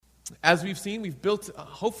As we've seen, we've built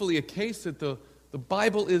hopefully a case that the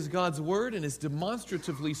Bible is God's Word and is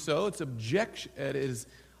demonstratively so. It is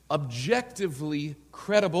objectively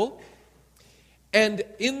credible. And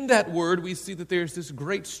in that Word, we see that there's this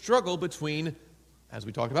great struggle between, as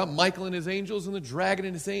we talked about, Michael and his angels and the dragon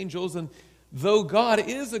and his angels. And though God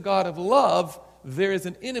is a God of love, there is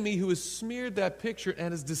an enemy who has smeared that picture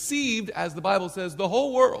and has deceived, as the Bible says, the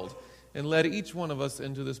whole world and led each one of us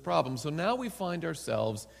into this problem. So now we find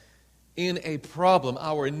ourselves in a problem.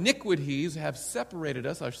 Our iniquities have separated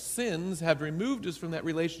us. Our sins have removed us from that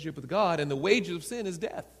relationship with God, and the wages of sin is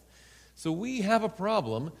death. So we have a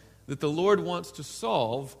problem that the Lord wants to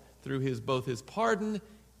solve through both His pardon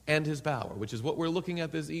and His power, which is what we're looking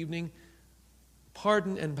at this evening,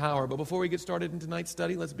 pardon and power. But before we get started in tonight's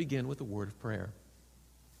study, let's begin with a word of prayer.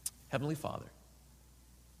 Heavenly Father,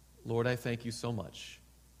 Lord, I thank You so much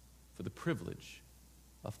for the privilege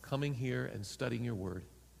of coming here and studying Your Word.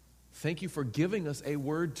 Thank You for giving us a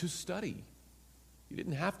word to study. You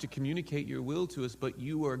didn't have to communicate Your will to us, but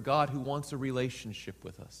You are a God who wants a relationship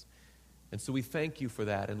with us. And so we thank You for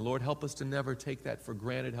that. And Lord, help us to never take that for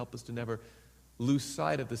granted. Help us to never lose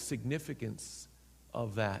sight of the significance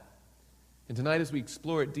of that. And tonight as we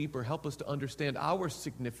explore it deeper, help us to understand our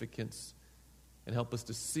significance and help us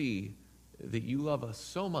to see that You love us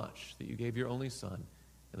so much that You gave Your only Son,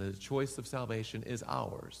 and that the choice of salvation is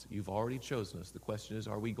ours. You've already chosen us. The question is,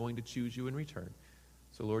 are we going to choose You in return?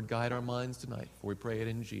 So Lord, guide our minds tonight, for we pray it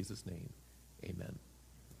in Jesus' name. Amen.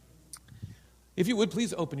 If you would,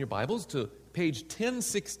 please open your Bibles to page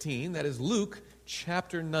 1016. That is Luke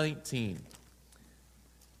chapter 19.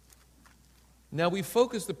 Now, we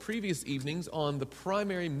focused the previous evenings on the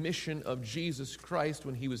primary mission of Jesus Christ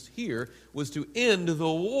when He was here, was to end the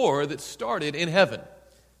war that started in heaven.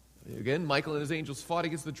 Again, Michael and his angels fought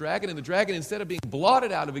against the dragon, and the dragon, instead of being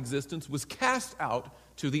blotted out of existence, was cast out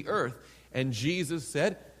to the earth. And Jesus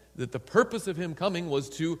said that the purpose of Him coming was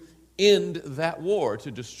to end that war,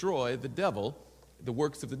 to destroy the devil, the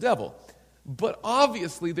works of the devil. But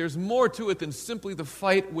obviously there's more to it than simply the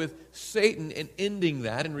fight with Satan and ending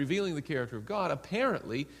that and revealing the character of God.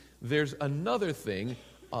 Apparently there's another thing,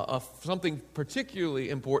 something particularly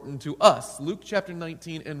important to us. Luke chapter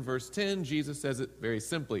 19 and verse 10, Jesus says it very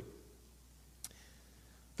simply.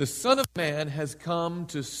 The Son of Man has come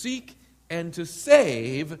to seek and to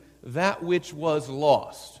save that which was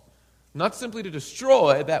lost. Not simply to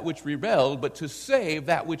destroy that which rebelled, but to save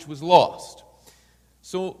that which was lost.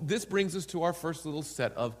 So this brings us to our first little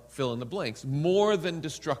set of fill in the blanks. More than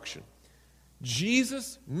destruction.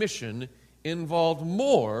 Jesus' mission involved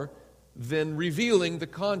more than revealing the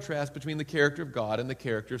contrast between the character of God and the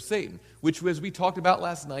character of Satan, which, as we talked about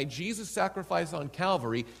last night, Jesus' sacrifice on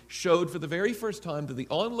Calvary showed for the very first time to the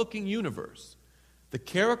onlooking universe the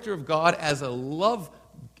character of God as a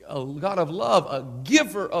God of love, a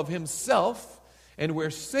giver of Himself, and where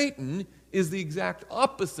Satan is the exact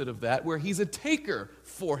opposite of that, where he's a taker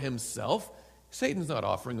for himself. Satan's not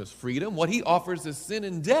offering us freedom. What he offers is sin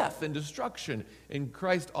and death and destruction, and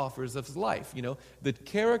Christ offers us life. You know, the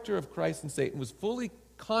character of Christ and Satan was fully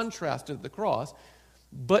contrasted at the cross,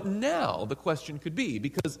 but now the question could be,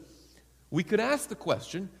 because we could ask the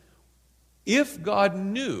question, if God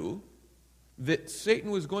knew that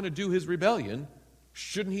Satan was going to do his rebellion,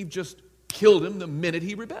 shouldn't He just killed him the minute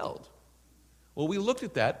he rebelled? Well, we looked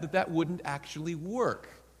at that wouldn't actually work.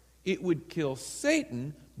 It would kill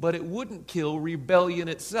Satan, but it wouldn't kill rebellion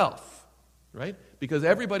itself, right? Because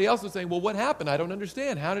everybody else was saying, well, what happened? I don't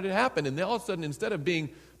understand. How did it happen? And then all of a sudden, instead of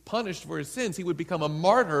being punished for his sins, he would become a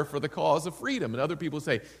martyr for the cause of freedom. And other people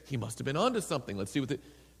say, he must have been onto something. Let's see what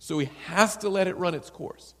So he has to let it run its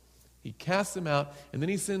course. He casts him out, and then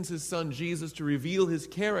he sends his son Jesus to reveal his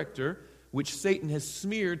character, which Satan has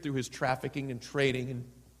smeared through his trafficking and trading and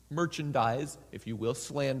merchandise, if you will,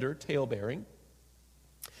 slander, tale-bearing.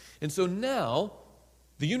 And so now,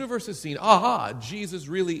 the universe has seen, Jesus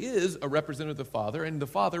really is a representative of the Father, and the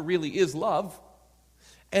Father really is love.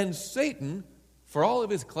 And Satan, for all of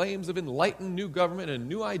his claims of enlightened new government and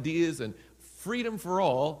new ideas and freedom for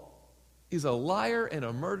all, is a liar and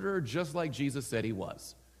a murderer just like Jesus said he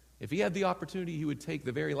was. If he had the opportunity, he would take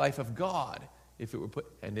the very life of God if it were put,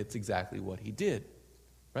 and it's exactly what he did,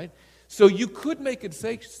 right? So you could make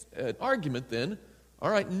an argument then, all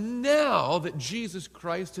right, now that Jesus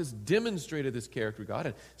Christ has demonstrated this character of God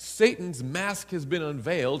and Satan's mask has been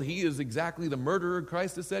unveiled, he is exactly the murderer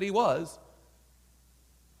Christ has said he was,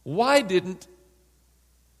 why didn't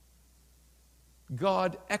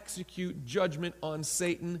God execute judgment on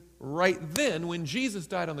Satan right then when Jesus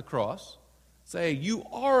died on the cross? Say, you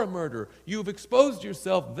are a murderer. You have exposed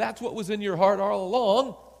yourself. That's what was in your heart all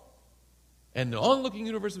along. And the onlooking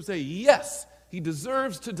universe would say, yes, he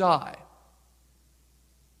deserves to die.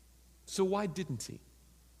 So why didn't he?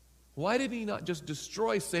 Why did he not just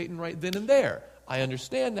destroy Satan right then and there? I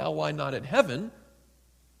understand now why not at heaven,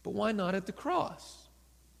 but why not at the cross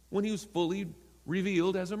when he was fully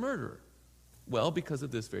revealed as a murderer? Well, because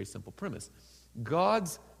of this very simple premise.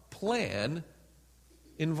 God's plan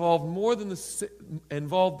involved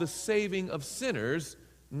the saving of sinners,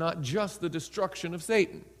 not just the destruction of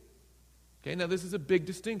Satan. Okay, now this is a big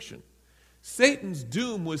distinction. Satan's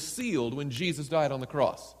doom was sealed when Jesus died on the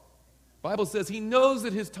cross. The Bible says he knows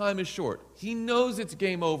that his time is short. He knows it's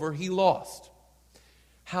game over. He lost.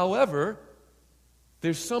 However,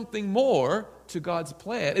 there's something more to God's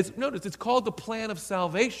plan. Notice, it's called the plan of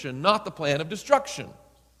salvation, not the plan of destruction.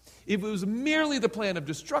 If it was merely the plan of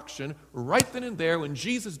destruction, right then and there, when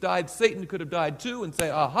Jesus died, Satan could have died too and say,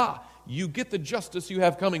 aha, you get the justice you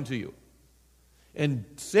have coming to you. And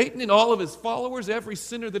Satan and all of his followers, every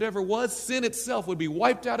sinner that ever was, sin itself would be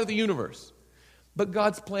wiped out of the universe. But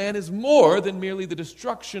God's plan is more than merely the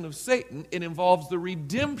destruction of Satan. It involves the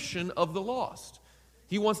redemption of the lost.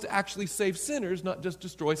 He wants to actually save sinners, not just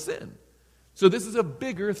destroy sin. So this is a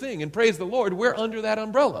bigger thing. And praise the Lord, we're under that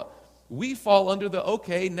umbrella. We fall under the,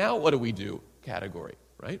 okay, now what do we do category,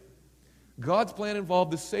 right? God's plan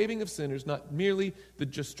involved the saving of sinners, not merely the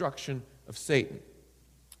destruction of Satan.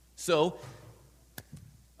 So,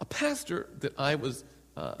 a pastor that I was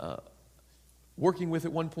working with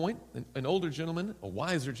at one point, an older gentleman, a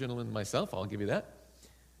wiser gentleman than myself, I'll give you that,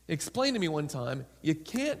 explained to me one time, you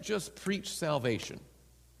can't just preach salvation.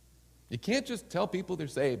 You can't just tell people they're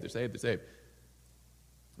saved, they're saved, they're saved.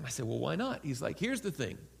 I said, well, why not? He's like, here's the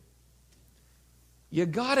thing. You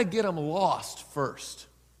got to get them lost first.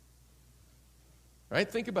 Right?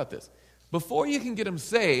 Think about this. Before you can get them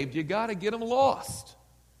saved, you got to get them lost.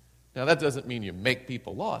 Now, that doesn't mean you make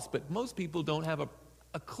people lost, but most people don't have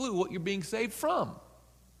a clue what you're being saved from.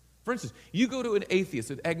 For instance, you go to an atheist,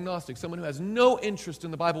 an agnostic, someone who has no interest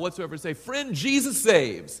in the Bible whatsoever, and say, friend, Jesus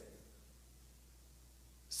saves.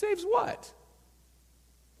 Saves what?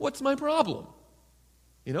 What's my problem?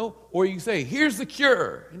 You know, or you say, here's the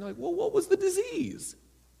cure. And you're like, well, what was the disease?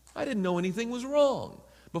 I didn't know anything was wrong.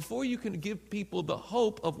 Before you can give people the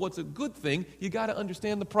hope of what's a good thing, you got to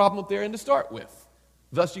understand the problem up there and to start with.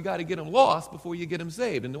 Thus, you got to get them lost before you get them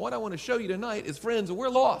saved. And what I want to show you tonight is, friends, we're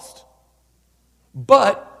lost.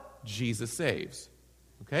 But Jesus saves.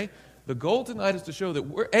 Okay? The goal tonight is to show that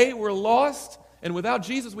we're lost, and without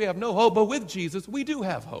Jesus we have no hope, but with Jesus we do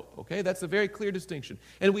have hope. Okay? That's a very clear distinction.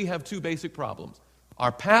 And we have two basic problems.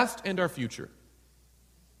 Our past and our future.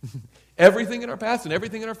 Everything in our past and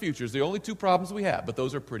everything in our future is the only two problems we have, but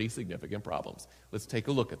those are pretty significant problems. Let's take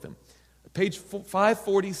a look at them. Page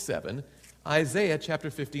 547, Isaiah chapter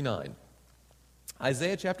 59.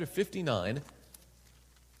 Isaiah chapter 59.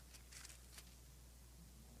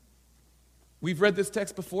 We've read this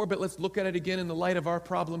text before, but let's look at it again in the light of our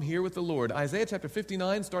problem here with the Lord. Isaiah chapter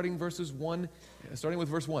 59, starting with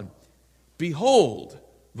verse 1. Behold,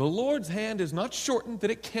 the Lord's hand is not shortened that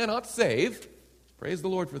it cannot save. Praise the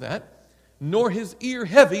Lord for that. Nor his ear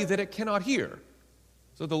heavy that it cannot hear.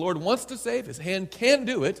 So the Lord wants to save. His hand can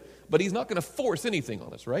do it, but he's not going to force anything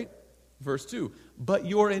on us, right? Verse 2. But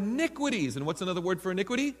your iniquities, and what's another word for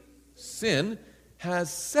iniquity? Sin,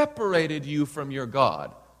 has separated you from your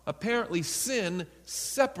God. Apparently sin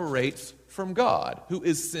separates from God, who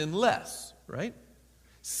is sinless, right?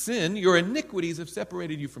 Sin, your iniquities have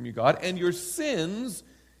separated you from your God, and your sins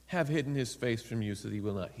have hidden his face from you so that he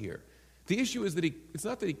will not hear. The issue is that it's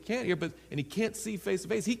not that he can't hear, and he can't see face to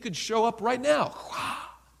face. He could show up right now.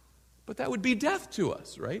 But that would be death to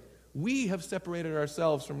us, right? We have separated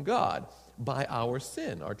ourselves from God by our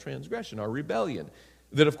sin, our transgression, our rebellion.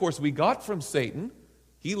 That, of course, we got from Satan.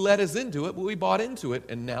 He led us into it, but we bought into it,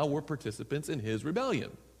 and now we're participants in his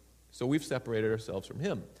rebellion. So we've separated ourselves from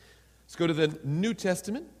him. Let's go to the New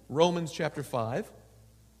Testament, Romans chapter 5,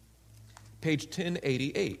 page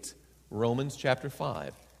 1088. Romans chapter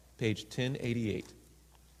 5, page 1088.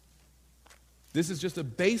 This is just a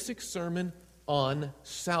basic sermon on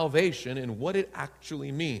salvation and what it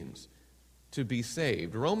actually means to be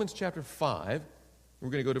saved. Romans chapter 5, we're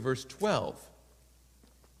going to go to verse 12.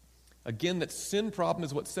 Again, that sin problem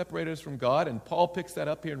is what separated us from God, and Paul picks that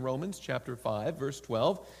up here in Romans chapter 5, verse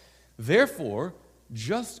 12. Therefore,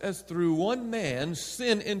 just as through one man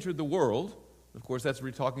sin entered the world, of course that's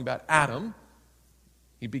we're talking about Adam.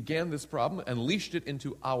 He began this problem, unleashed it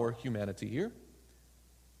into our humanity here.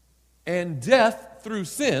 And death through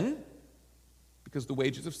sin, because the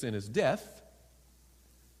wages of sin is death.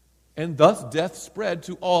 And thus death spread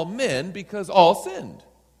to all men because all sinned.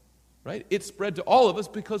 right? It spread to all of us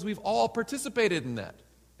because we've all participated in that.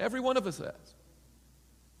 Every one of us has.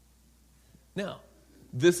 Now,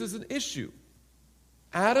 this is an issue.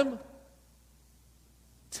 Adam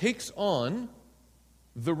takes on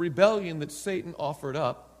the rebellion that Satan offered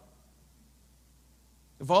up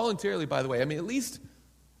voluntarily, by the way. I mean, at least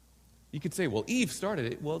you could say, well, Eve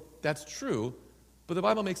started it. Well, that's true, but the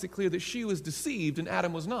Bible makes it clear that she was deceived and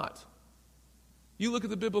Adam was not. You look at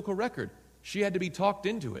the biblical record. She had to be talked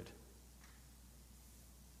into it.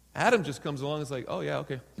 Adam just comes along and is like, oh yeah,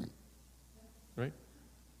 okay. Right?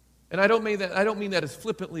 And I don't mean that as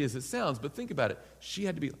flippantly as it sounds, but think about it. She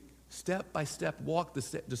had to be step by step walk.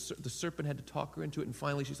 The serpent had to talk her into it, and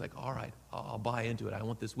finally she's like, all right, I'll buy into it. I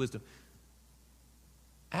want this wisdom.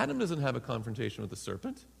 Adam doesn't have a confrontation with the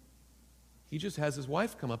serpent. He just has his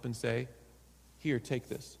wife come up and say, here, take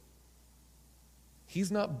this. He's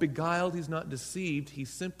not beguiled, he's not deceived. He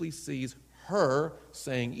simply sees her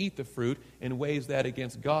saying, eat the fruit, and weighs that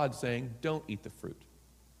against God saying, don't eat the fruit.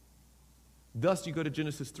 Thus, you go to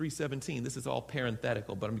Genesis 3:17. This is all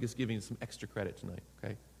parenthetical, but I'm just giving you some extra credit tonight,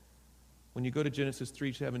 okay? When you go to Genesis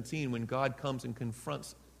 3:17, when God comes and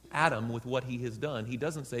confronts Adam with what he has done, he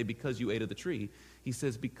doesn't say, because you ate of the tree. He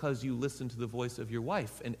says, because you listened to the voice of your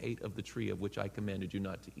wife and ate of the tree of which I commanded you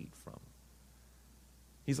not to eat from.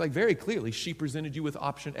 He's like, very clearly, she presented you with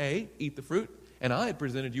option A, eat the fruit, and I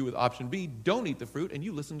presented you with option B, don't eat the fruit, and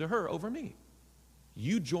you listened to her over me.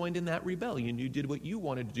 You joined in that rebellion. You did what you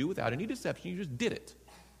wanted to do without any deception. You just did it.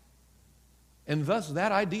 And thus,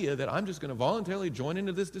 that idea that I'm just going to voluntarily join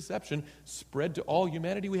into this deception spread to all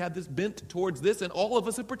humanity. We have this bent towards this, and all of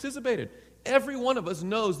us have participated. Every one of us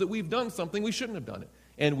knows that we've done something we shouldn't have done it.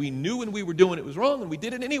 And we knew when we were doing it was wrong, and we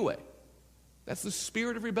did it anyway. That's the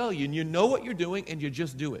spirit of rebellion. You know what you're doing, and you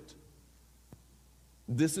just do it.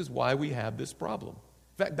 This is why we have this problem.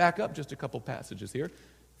 In fact, back up just a couple passages here.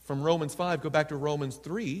 From Romans 5, go back to Romans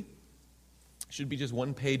 3. Should be just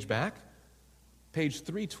one page back.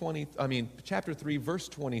 Chapter 3, verse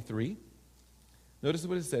 23. Notice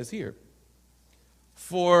what it says here.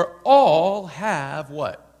 For all have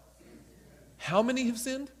what? How many have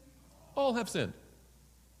sinned? All have sinned.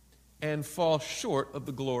 And fall short of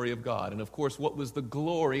the glory of God. And of course, what was the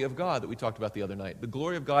glory of God that we talked about the other night? The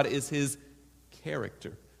glory of God is His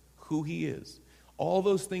character, who He is. All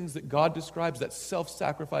those things that God describes, that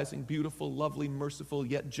self-sacrificing, beautiful, lovely, merciful,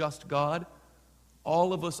 yet just God,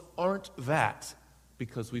 all of us aren't that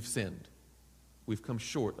because we've sinned. We've come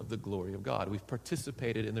short of the glory of God. We've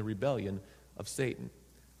participated in the rebellion of Satan.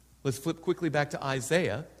 Let's flip quickly back to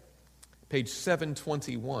Isaiah, page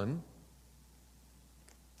 721.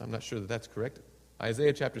 I'm not sure that that's correct.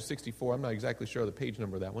 Isaiah chapter 64. I'm not exactly sure of the page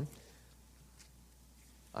number of that one.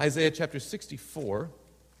 Isaiah chapter 64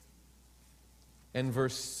 and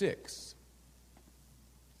verse 6.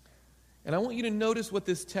 And I want you to notice what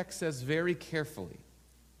this text says very carefully.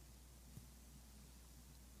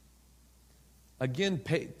 Again,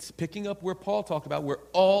 picking up where Paul talked about, we're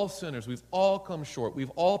all sinners. We've all come short. We've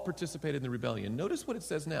all participated in the rebellion. Notice what it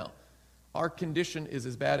says now. Our condition is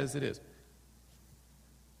as bad as it is.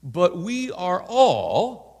 But we are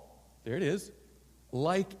all, there it is,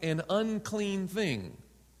 like an unclean thing.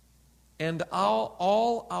 And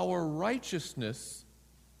all our righteousnesses,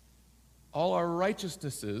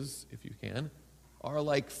 if you can, are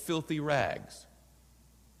like filthy rags.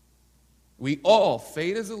 We all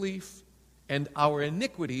fade as a leaf, and our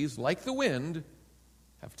iniquities, like the wind,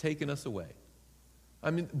 have taken us away.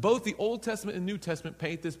 I mean, both the Old Testament and New Testament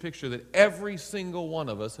paint this picture that every single one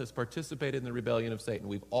of us has participated in the rebellion of Satan.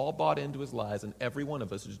 We've all bought into his lies, and every one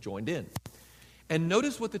of us has joined in. And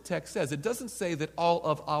notice what the text says. It doesn't say that all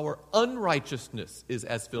of our unrighteousness is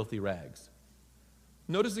as filthy rags.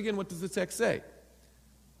 Notice again, what does the text say?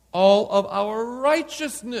 All of our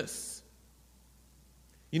righteousness.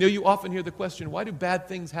 You know, you often hear the question, why do bad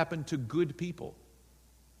things happen to good people?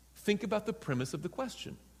 Think about the premise of the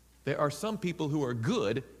question. There are some people who are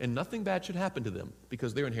good, and nothing bad should happen to them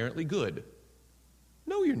because they're inherently good.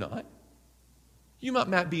 No, you're not. You might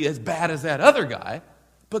not be as bad as that other guy,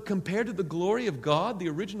 but compared to the glory of God, the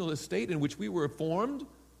original estate in which we were formed,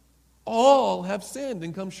 all have sinned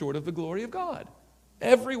and come short of the glory of God.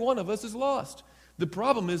 Every one of us is lost. The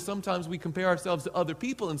problem is sometimes we compare ourselves to other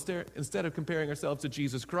people instead of comparing ourselves to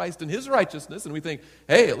Jesus Christ and His righteousness, and we think,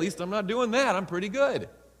 hey, at least I'm not doing that. I'm pretty good.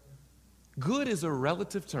 Good is a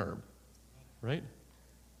relative term, right?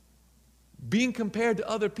 Being compared to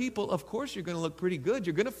other people, of course you're going to look pretty good.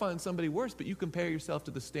 You're going to find somebody worse, but you compare yourself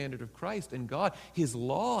to the standard of Christ and God, His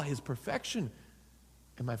law, His perfection.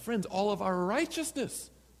 And my friends, all of our righteousness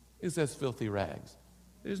is as filthy rags.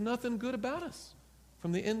 There's nothing good about us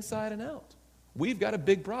from the inside and out. We've got a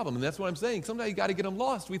big problem, and that's what I'm saying. Sometimes you got to get them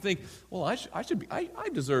lost. We think, well, I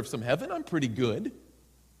deserve some heaven. I'm pretty good.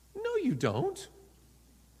 No, you don't.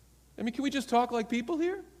 I mean, can we just talk like people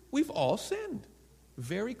here? We've all sinned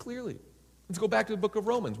very clearly. Let's go back to the book of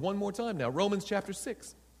Romans one more time now. Romans chapter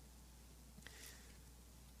 6.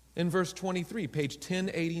 In verse 23, page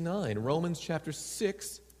 1089, Romans chapter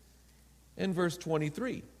 6 and verse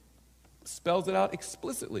 23 spells it out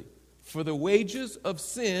explicitly. For the wages of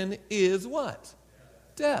sin is what?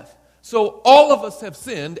 Death. So all of us have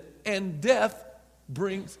sinned, and death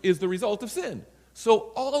is the result of sin.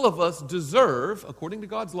 So all of us deserve, according to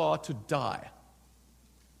God's law, to die.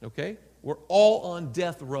 Okay? We're all on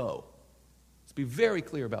death row. Let's be very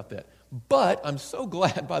clear about that. But I'm so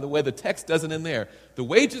glad, by the way, the text doesn't end there. The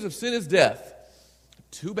wages of sin is death.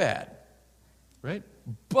 Too bad. Right?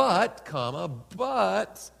 But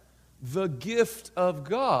the gift of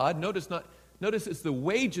God, notice it's the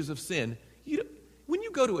wages of sin. When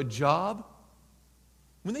you go to a job,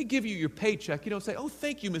 when they give you your paycheck, you don't say, oh,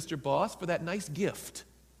 thank you, Mr. Boss, for that nice gift.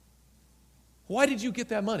 Why did you get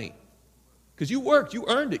that money? Because you worked, you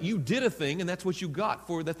earned it, you did a thing, and that's what you got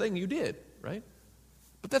for the thing you did, right?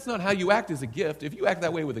 But that's not how you act as a gift. If you act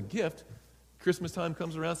that way with a gift, Christmas time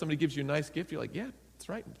comes around, somebody gives you a nice gift, you're like, yeah, that's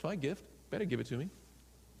right, it's my gift. Better give it to me.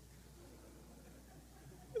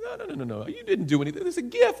 No. You didn't do anything. It's a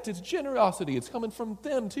gift. It's generosity. It's coming from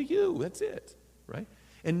them to you. That's it, right?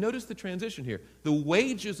 And notice the transition here. The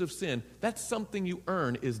wages of sin, that's something you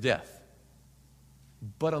earn, is death.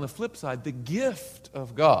 But on the flip side, the gift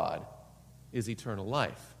of God is eternal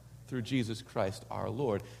life through Jesus Christ our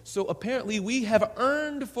Lord. So apparently we have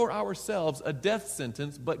earned for ourselves a death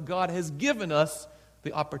sentence, but God has given us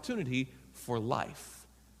the opportunity for life.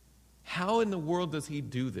 How in the world does he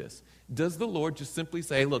do this? Does the Lord just simply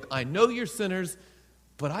say, look, I know you're sinners,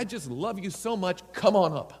 but I just love you so much, come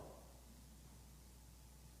on up?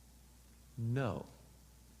 No.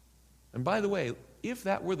 And by the way, if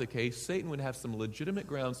that were the case, Satan would have some legitimate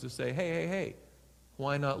grounds to say, hey,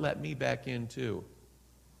 why not let me back in too?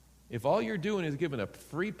 If all you're doing is giving a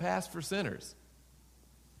free pass for sinners,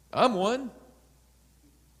 I'm one.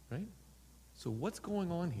 Right? So what's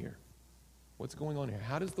going on here? What's going on here?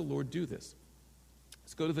 How does the Lord do this?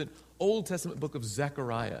 Let's go to the Old Testament book of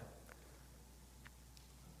Zechariah.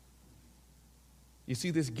 You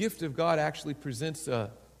see, this gift of God actually presents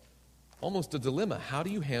almost a dilemma. How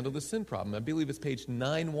do you handle the sin problem? I believe it's page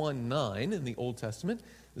 919 in the Old Testament,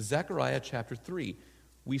 Zechariah chapter 3.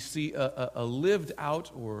 We see a lived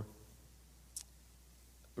out, or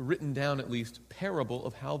written down at least, parable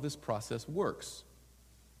of how this process works.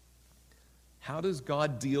 How does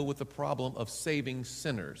God deal with the problem of saving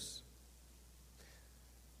sinners?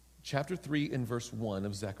 Chapter 3 and verse 1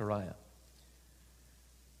 of Zechariah.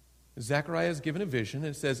 Zechariah is given a vision,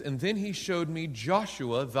 and it says, and then he showed me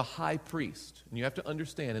Joshua the high priest. And you have to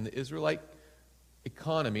understand, in the Israelite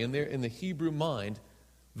economy, and in the Hebrew mind,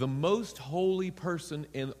 the most holy person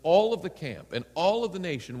in all of the camp and all of the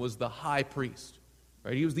nation was the high priest.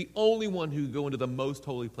 Right? He was the only one who could go into the most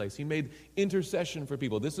holy place. He made intercession for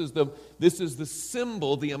people. This is the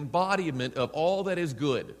symbol, the embodiment of all that is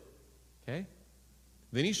good. Okay?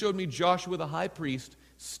 Then he showed me Joshua the high priest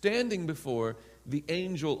standing before the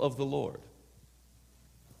angel of the Lord,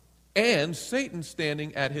 and Satan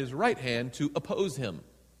standing at his right hand to oppose him.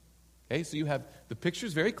 Okay, so you have, the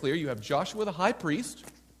picture's very clear. You have Joshua the high priest,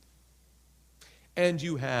 and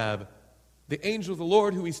you have the angel of the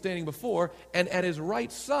Lord who he's standing before, and at his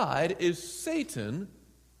right side is Satan.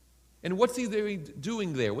 And what's he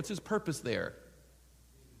doing there? What's his purpose there?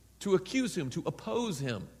 To accuse him, to oppose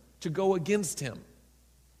him, to go against him.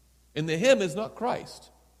 And the him is not Christ.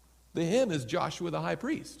 The him is Joshua the high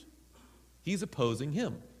priest. He's opposing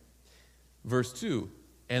him. Verse 2,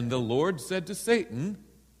 and the Lord said to Satan,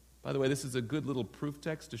 by the way, this is a good little proof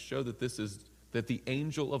text to show that that the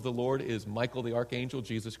angel of the Lord is Michael the archangel,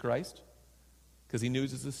 Jesus Christ, because he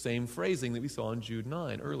uses the same phrasing that we saw in Jude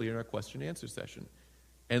 9 earlier in our question and answer session.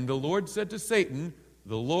 And the Lord said to Satan,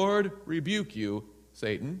 the Lord rebuke you,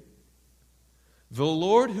 Satan. The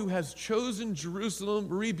Lord who has chosen Jerusalem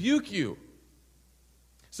rebuke you.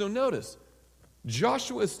 So notice,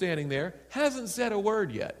 Joshua is standing there, hasn't said a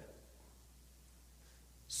word yet.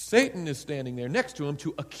 Satan is standing there next to him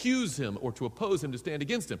to accuse him or to oppose him, to stand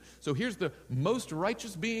against him. So here's the most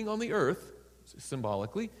righteous being on the earth,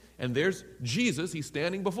 symbolically, and there's Jesus, he's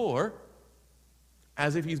standing before,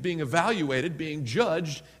 as if he's being evaluated, being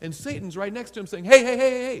judged, and Satan's right next to him saying,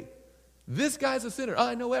 hey, this guy's a sinner.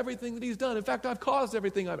 I know everything that he's done. In fact, I've caused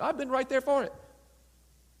everything. I've been right there for it.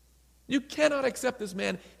 You cannot accept this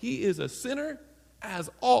man. He is a sinner, as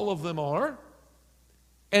all of them are.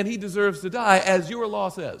 and he deserves to die, as your law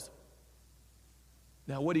says.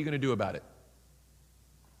 Now, what are you going to do about it?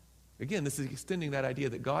 Again, this is extending that idea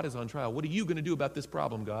that God is on trial. What are you going to do about this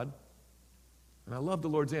problem, God? And I love the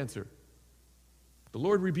Lord's answer. The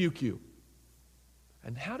Lord rebuke you.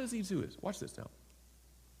 And how does he do this? Watch this now.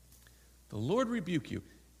 The Lord rebuke you.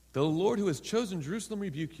 The Lord who has chosen Jerusalem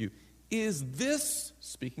rebuke you. Is this,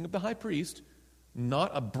 speaking of the high priest,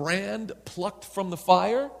 not a brand plucked from the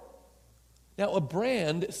fire? Now, a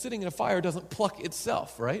brand sitting in a fire doesn't pluck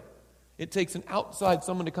itself, right? It takes an outside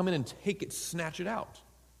someone to come in and take it, snatch it out.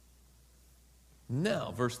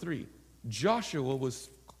 Now, verse 3, Joshua was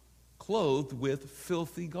clothed with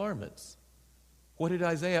filthy garments. What did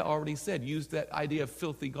Isaiah already said? Used that idea of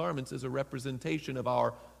filthy garments as a representation of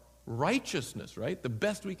our righteousness, right? The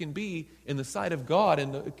best we can be in the sight of God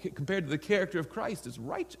and compared to the character of Christ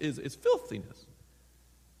is filthiness.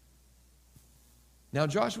 Now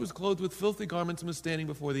Joshua was clothed with filthy garments and was standing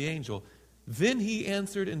before the angel. Then he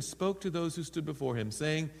answered and spoke to those who stood before him,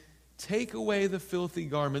 saying, "Take away the filthy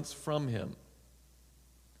garments from him."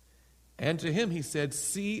 And to him he said,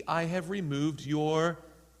 "See, I have removed your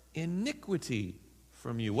iniquity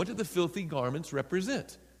from you." What did the filthy garments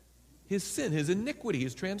represent? His sin, his iniquity,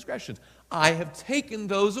 his transgressions. I have taken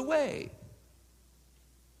those away.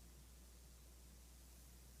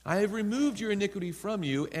 I have removed your iniquity from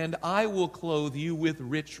you, and I will clothe you with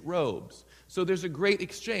rich robes. So there's a great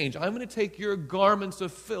exchange. I'm going to take your garments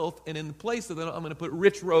of filth, and in place of them, I'm going to put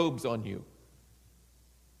rich robes on you.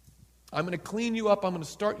 I'm going to clean you up. I'm going to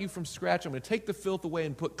start you from scratch. I'm going to take the filth away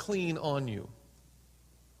and put clean on you.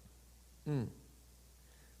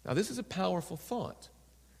 Now, this is a powerful thought.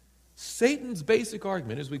 Satan's basic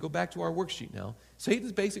argument, as we go back to our worksheet now,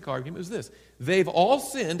 Satan's basic argument is this: they've all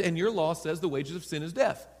sinned, and your law says the wages of sin is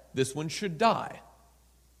death. This one should die.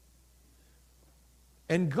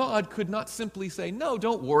 And God could not simply say, "No,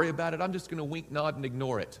 don't worry about it. I'm just going to wink, nod, and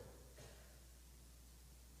ignore it."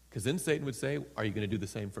 Because then Satan would say, "Are you going to do the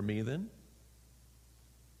same for me then?"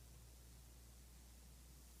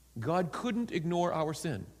 God couldn't ignore our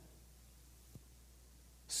sin.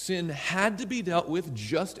 Sin had to be dealt with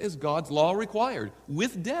just as God's law required,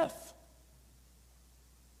 with death.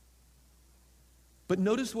 But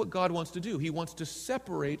notice what God wants to do. He wants to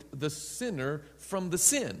separate the sinner from the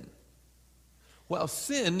sin. While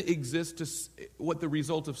sin exists, what the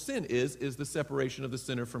result of sin is the separation of the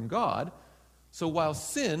sinner from God. So while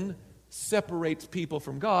sin separates people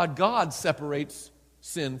from God, God separates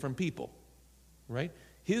sin from people, right?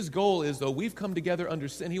 His goal is, though we've come together under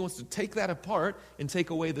sin, he wants to take that apart and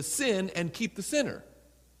take away the sin and keep the sinner,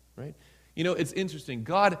 right? You know, it's interesting.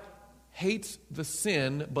 God hates the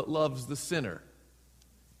sin but loves the sinner.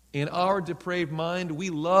 In our depraved mind,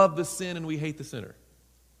 we love the sin and we hate the sinner,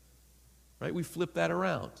 right? We flip that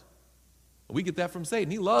around. We get that from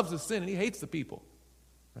Satan. He loves the sin and he hates the people,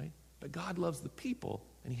 right? But God loves the people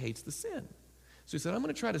and he hates the sin. So he said, I'm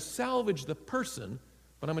going to try to salvage the person,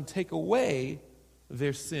 but I'm going to take away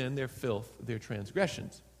their sin, their filth, their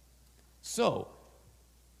transgressions. So,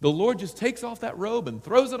 the Lord just takes off that robe and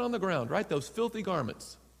throws it on the ground, right? Those filthy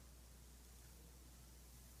garments.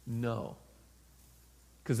 No.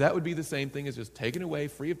 Because that would be the same thing as just taking away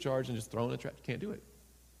free of charge and just throwing it in the trash. Can't do it.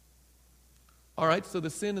 All right, so the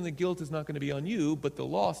sin and the guilt is not going to be on you, but the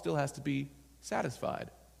law still has to be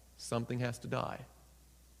satisfied. Something has to die.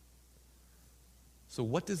 So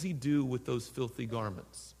what does he do with those filthy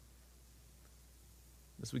garments?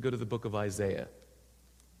 As we go to the book of Isaiah,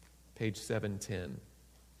 page 710.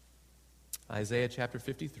 Isaiah chapter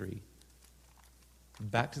 53.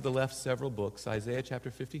 Back to the left several books. Isaiah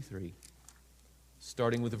chapter 53,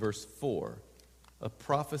 starting with verse 4, a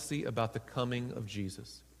prophecy about the coming of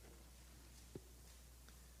Jesus.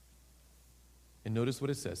 And notice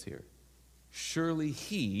what it says here. Surely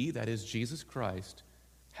he, that is Jesus Christ,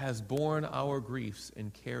 has borne our griefs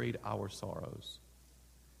and carried our sorrows.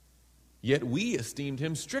 Yet we esteemed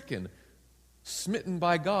him stricken, smitten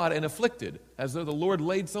by God, and afflicted, as though the Lord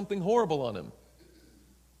laid something horrible on him.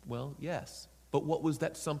 Well, yes. But what was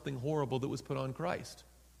that something horrible that was put on Christ?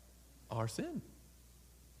 Our sin.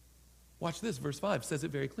 Watch this, verse 5 says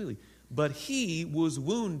it very clearly. But he was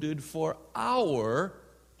wounded for our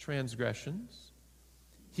transgressions.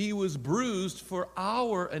 He was bruised for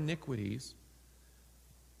our iniquities.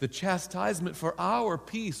 The chastisement for our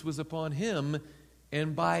peace was upon him,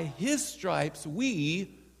 and by his stripes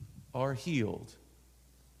we are healed.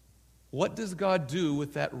 What does God do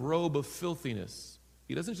with that robe of filthiness?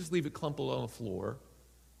 He doesn't just leave it crumpled on the floor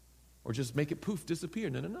or just make it poof, disappear.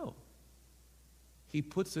 No. He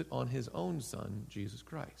puts it on his own Son, Jesus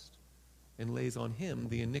Christ, and lays on him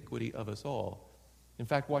the iniquity of us all. In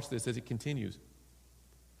fact, watch this as it continues.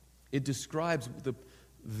 It describes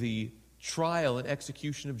the trial and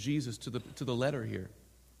execution of Jesus to the letter here.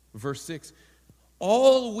 Verse 6,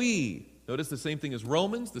 all we, notice the same thing as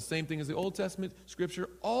Romans, the same thing as the Old Testament Scripture,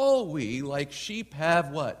 all we, like sheep,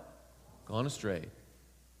 have what? Gone astray.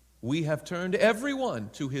 We have turned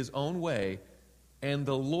everyone to his own way, and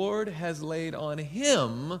the Lord has laid on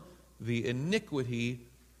him the iniquity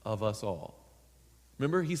of us all.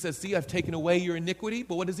 Remember, he says, see, I've taken away your iniquity,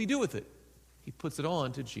 but what does he do with it? He puts it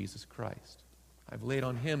on to Jesus Christ. I've laid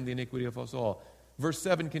on him the iniquity of us all. Verse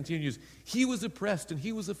 7 continues, he was oppressed and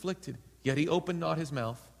he was afflicted, yet he opened not his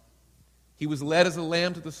mouth. He was led as a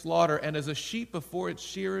lamb to the slaughter, and as a sheep before its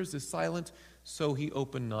shearers is silent, so he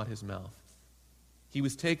opened not his mouth. He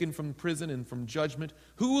was taken from prison and from judgment.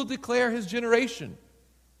 Who will declare his generation?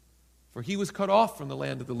 For he was cut off from the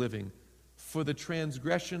land of the living. For the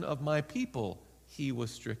transgression of my people he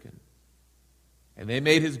was stricken. And they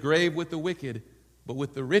made his grave with the wicked, but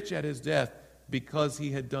with the rich at his death, because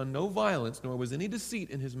he had done no violence, nor was any deceit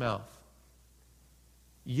in his mouth.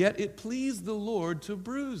 Yet it pleased the Lord to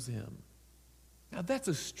bruise him. Now that's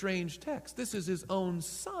a strange text. This is his own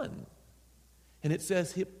son. And it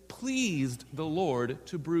says it pleased the Lord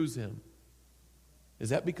to bruise him. Is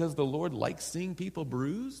that because the Lord likes seeing people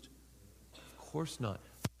bruised? Of course not.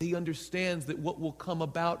 He understands that what will come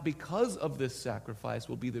about because of this sacrifice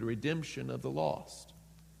will be the redemption of the lost.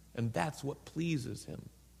 And that's what pleases him.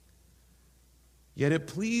 Yet it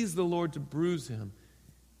pleased the Lord to bruise him.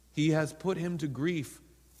 He has put him to grief.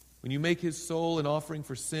 When you make his soul an offering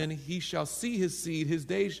for sin, he shall see his seed, his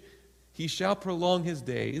days. He shall prolong his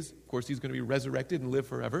days. Of course, he's going to be resurrected and live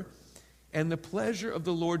forever. And the pleasure of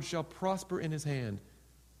the Lord shall prosper in his hand.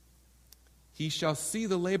 He shall see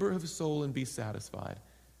the labor of his soul and be satisfied.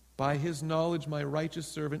 By his knowledge my righteous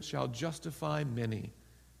servant shall justify many,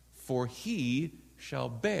 for he shall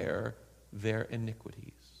bear their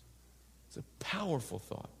iniquities. It's a powerful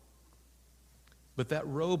thought. But that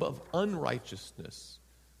robe of unrighteousness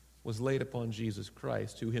was laid upon Jesus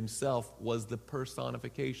Christ, who himself was the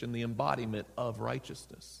personification, the embodiment of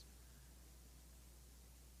righteousness.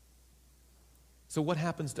 So what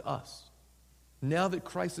happens to us? Now that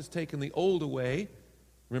Christ has taken the old away,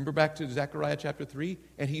 remember back to Zechariah chapter 3,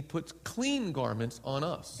 and he puts clean garments on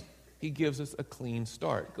us. He gives us a clean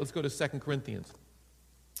start. Let's go to 2 Corinthians,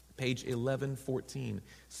 page 1114.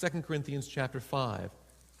 2 Corinthians chapter 5.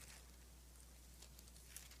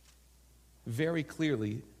 Very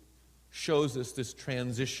clearly shows us this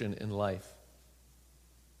transition in life.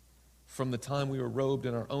 From the time we were robed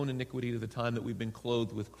in our own iniquity to the time that we've been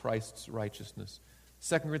clothed with Christ's righteousness.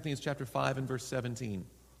 2 Corinthians chapter 5 and verse 17.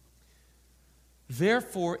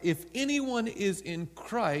 Therefore, if anyone is in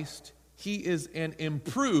Christ, he is an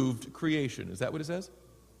improved creation. Is that what it says?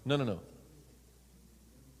 No.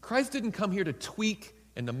 Christ didn't come here to tweak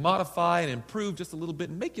and to modify and improve just a little bit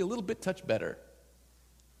and make you a little bit touch better.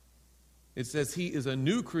 It says he is a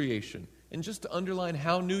new creation. And just to underline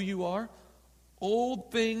how new you are, old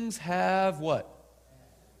things have what?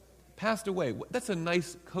 Passed away. That's a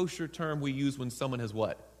nice kosher term we use when someone has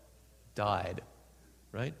what? Died.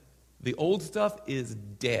 Right? The old stuff is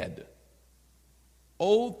dead.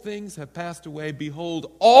 Old things have passed away.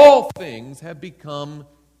 Behold, all things have become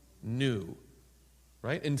new.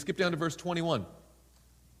 Right? And skip down to verse 21.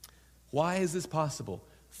 Why is this possible?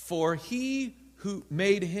 For he who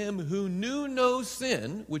made him who knew no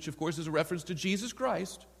sin, which of course is a reference to Jesus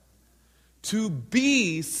Christ, to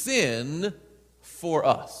be sin for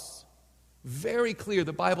us. Very clear.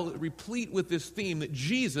 The Bible is replete with this theme that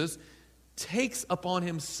Jesus takes upon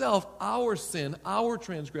himself our sin, our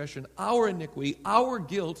transgression, our iniquity, our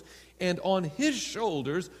guilt, and on his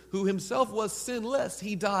shoulders, who himself was sinless,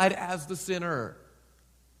 he died as the sinner,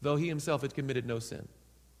 though he himself had committed no sin.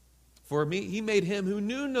 For me, he made him who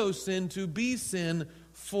knew no sin to be sin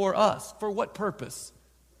for us. For what purpose?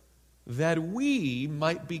 That we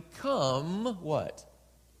might become what?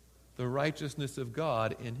 The righteousness of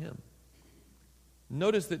God in him.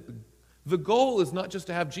 Notice that the goal is not just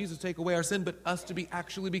to have Jesus take away our sin, but us to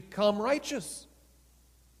actually become righteous.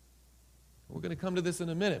 We're going to come to this in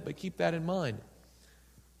a minute, but keep that in mind.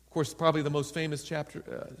 Of course, probably the most famous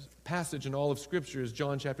passage in all of Scripture is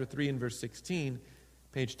John chapter 3 and verse 16,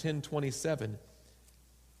 page 1027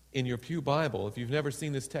 in your pew Bible. If you've never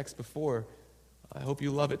seen this text before, I hope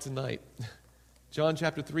you love it tonight. John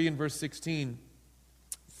chapter 3 and verse 16,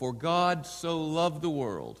 for God so loved the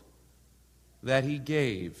world that he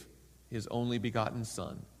gave his only begotten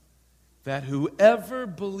Son, that whoever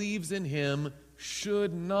believes in him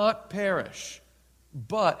should not perish,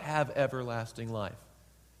 but have everlasting life.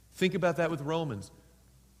 Think about that with Romans.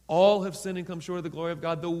 All have sinned and come short of the glory of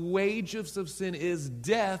God. The wages of sin is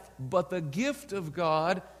death, but the gift of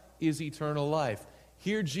God is eternal life.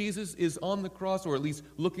 Here Jesus is on the cross, or at least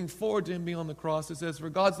looking forward to him being on the cross. It says, for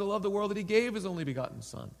God so loved the world that he gave his only begotten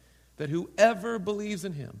Son, that whoever believes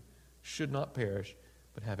in him should not perish,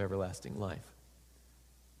 but have everlasting life.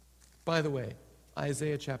 By the way,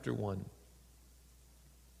 Isaiah chapter 1.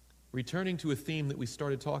 Returning to a theme that we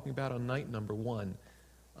started talking about on night number 1,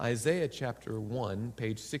 Isaiah chapter 1,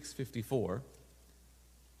 page 654,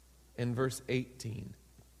 and verse 18.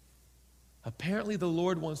 Apparently the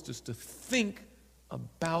Lord wants us to think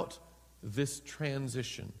about this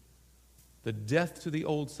transition. The death to the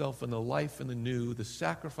old self and the life in the new, the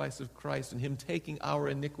sacrifice of Christ and him taking our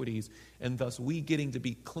iniquities, and thus we getting to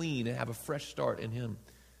be clean and have a fresh start in him.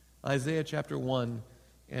 Isaiah chapter 1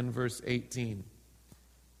 and verse 18.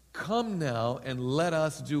 Come now and let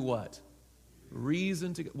us do what?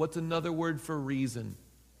 Reason together. What's another word for reason?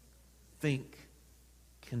 Think.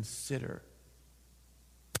 Consider.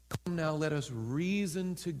 Come now, let us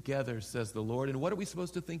reason together, says the Lord. And what are we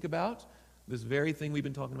supposed to think about? This very thing we've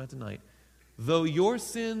been talking about tonight. Though your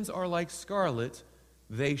sins are like scarlet,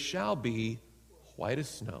 they shall be white as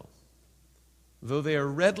snow. Though they are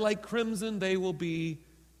red like crimson, they will be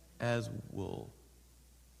as wool.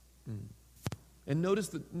 And notice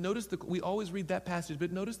the we always read that passage,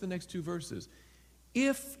 but notice the next two verses.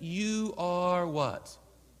 If you are what?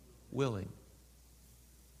 Willing.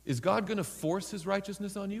 Is God going to force his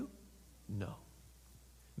righteousness on you? No.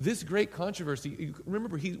 This great controversy,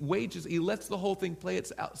 remember, he lets the whole thing play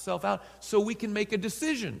itself out so we can make a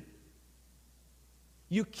decision.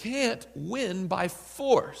 You can't win by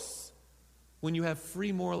force when you have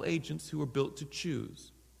free moral agents who are built to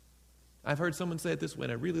choose. I've heard someone say it this way,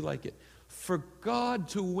 and I really like it. For God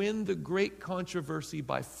to win the great controversy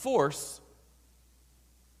by force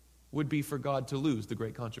would be for God to lose the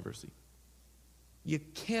great controversy. You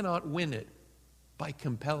cannot win it by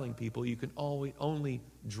compelling people. You can only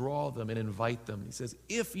draw them and invite them. He says,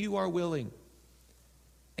 if you are willing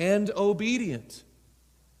and obedient.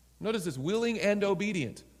 Notice this, willing and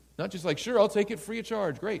obedient. Not just like, sure, I'll take it free of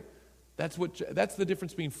charge. Great. That's the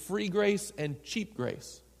difference between free grace and cheap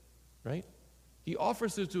grace. Right? He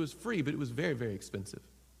offers it to us free, but it was very, very expensive.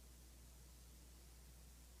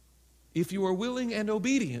 If you are willing and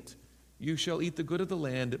obedient, you shall eat the good of the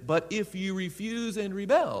land, but if you refuse and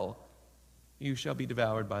rebel, you shall be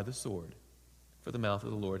devoured by the sword, for the mouth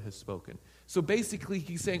of the Lord has spoken. So basically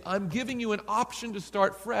he's saying, I'm giving you an option to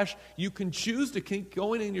start fresh. You can choose to keep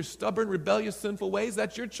going in your stubborn, rebellious, sinful ways.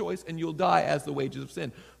 That's your choice, and you'll die as the wages of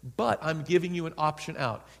sin. But I'm giving you an option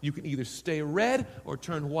out. You can either stay red or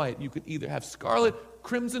turn white. You can either have scarlet,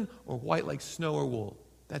 crimson, or white like snow or wool.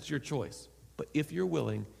 That's your choice. But if you're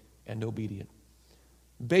willing and obedient.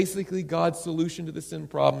 Basically, God's solution to the sin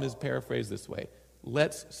problem is paraphrased this way.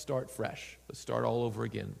 Let's start fresh. Let's start all over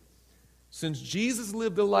again. Since Jesus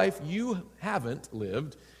lived a life you haven't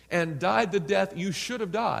lived and died the death you should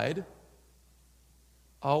have died,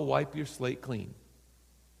 I'll wipe your slate clean.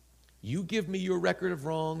 You give me your record of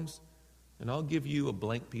wrongs, and I'll give you a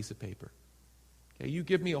blank piece of paper. Okay, you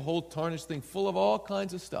give me a whole tarnished thing full of all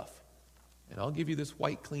kinds of stuff, and I'll give you this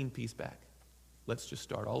white, clean piece back. Let's just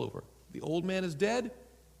start all over. The old man is dead,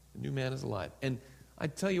 the new man is alive. And I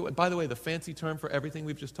tell you what, by the way, the fancy term for everything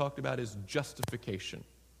we've just talked about is justification.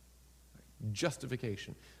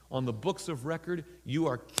 Justification. On the books of record, you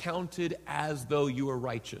are counted as though you are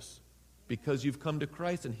righteous because you've come to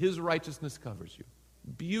Christ and his righteousness covers you.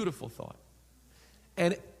 Beautiful thought.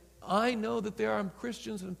 And I know that there are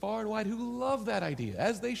Christians in far and wide who love that idea,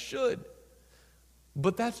 as they should.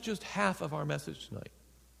 But that's just half of our message tonight.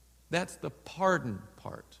 That's the pardon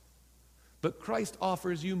part. But Christ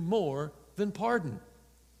offers you more than pardon.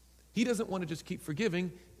 He doesn't want to just keep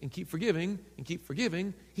forgiving and keep forgiving and keep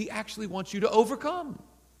forgiving. He actually wants you to overcome.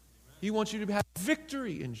 He wants you to have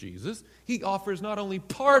victory in Jesus. He offers not only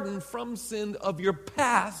pardon from sin of your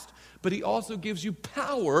past, but he also gives you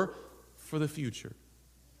power for the future.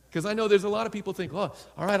 Because I know there's a lot of people think, oh,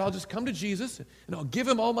 all right, I'll just come to Jesus and I'll give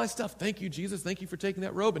him all my stuff. Thank you, Jesus. Thank you for taking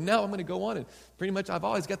that robe. And now I'm going to go on and pretty much I've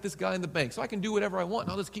always got this guy in the bank, so I can do whatever I want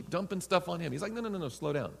and I'll just keep dumping stuff on him. He's like, no,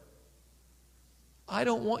 slow down. I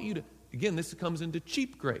don't want you to, again, this comes into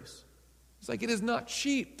cheap grace. It's like, it is not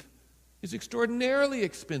cheap. It's extraordinarily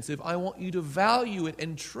expensive. I want you to value it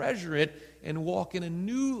and treasure it and walk in a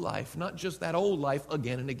new life, not just that old life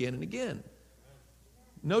again and again and again.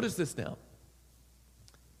 Notice this now.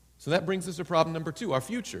 So that brings us to problem number 2, our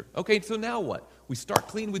future. Okay, so now what? We start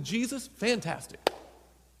clean with Jesus? Fantastic.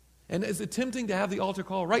 And is it tempting to have the altar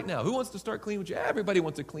call right now? Who wants to start clean with you? Everybody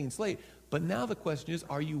wants a clean slate. But now the question is,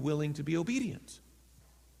 are you willing to be obedient?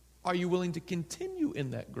 Are you willing to continue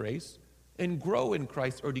in that grace and grow in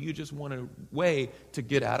Christ, or do you just want a way to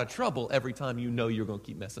get out of trouble every time you know you're going to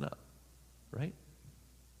keep messing up? Right?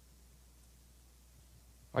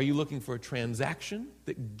 Are you looking for a transaction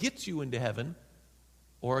that gets you into heaven,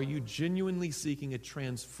 or are you genuinely seeking a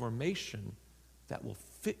transformation that will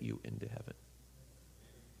fit you into heaven?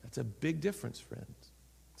 That's a big difference, friends.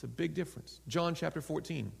 It's a big difference. John chapter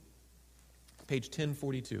 14, page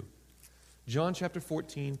 1042. John chapter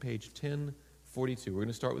 14, page 1042. We're going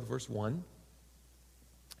to start with verse 1.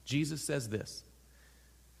 Jesus says this,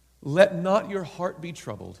 "Let not your heart be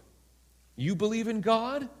troubled. You believe in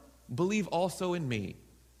God, believe also in me."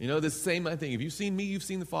 You know, this same thing. If you've seen me, you've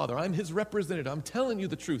seen the Father. I'm his representative. I'm telling you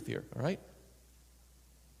the truth here, all right?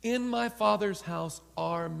 In my Father's house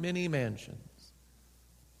are many mansions.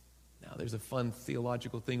 Now, there's a fun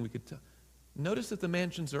theological thing we could tell. Notice that the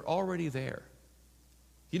mansions are already there.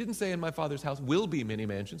 He didn't say in my Father's house will be many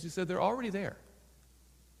mansions. He said they're already there.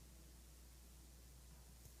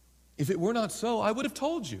 If it were not so, I would have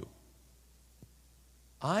told you.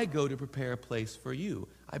 I go to prepare a place for you.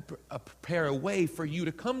 I prepare a way for you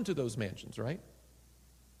to come to those mansions, right?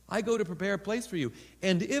 I go to prepare a place for you.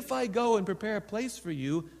 And if I go and prepare a place for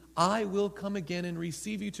you, I will come again and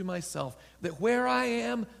receive you to myself, that where I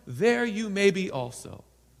am, there you may be also.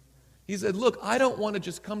 He said, look, I don't want to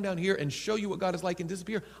just come down here and show you what God is like and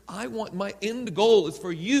disappear. I want, my end goal is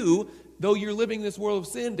for you, though you're living in this world of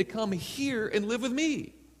sin, to come here and live with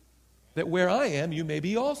me, that where I am, you may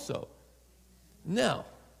be also. Now,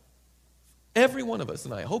 every one of us,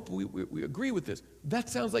 and I hope we agree with this, that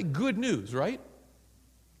sounds like good news, right?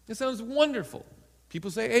 It sounds wonderful. People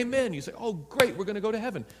say amen. You say, oh, great, we're going to go to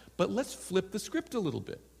heaven. But let's flip the script a little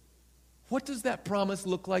bit. What does that promise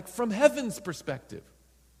look like from heaven's perspective?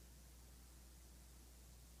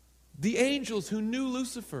 The angels who knew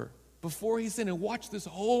Lucifer before he sinned and watched this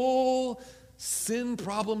whole sin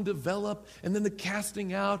problem develop, and then the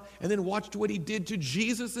casting out, and then watched what he did to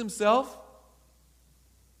Jesus himself.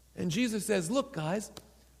 And Jesus says, look, guys,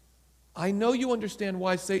 I know you understand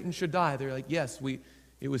why Satan should die. They're like, yes,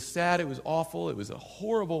 it was sad, it was awful, it was a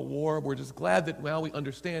horrible war. We're just glad that now we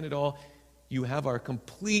understand it all. You have our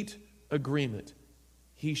complete agreement.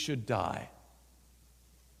 He should die.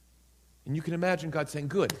 And you can imagine God saying,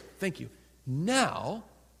 good, thank you. Now,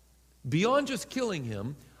 beyond just killing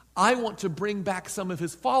him, I want to bring back some of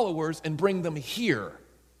his followers and bring them here.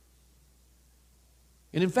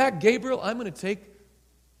 And in fact, Gabriel, I'm going to take,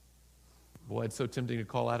 boy, it's so tempting to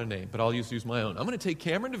call out a name, but I'll use my own. I'm going to take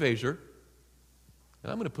Kameron DeVasher,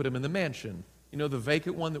 and I'm going to put him in the mansion. You know, the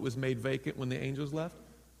vacant one that was made vacant when the angels left?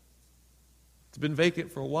 It's been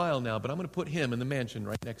vacant for a while now, but I'm going to put him in the mansion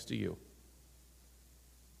right next to you.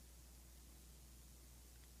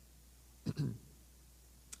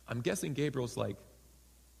 I'm guessing Gabriel's like,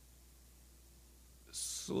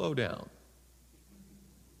 slow down.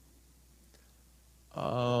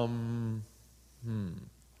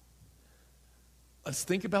 Let's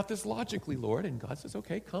think about this logically, Lord. And God says,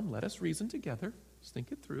 okay, come, let us reason together. Let's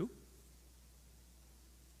think it through.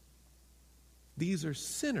 These are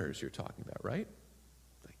sinners you're talking about, right?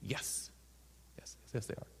 Like, yes,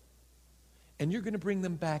 they are. And you're going to bring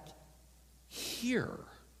them back here.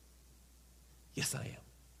 Yes, I am.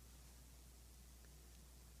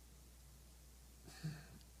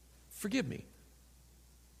 Forgive me.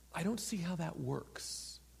 I don't see how that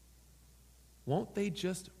works. Won't they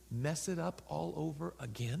just mess it up all over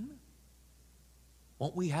again?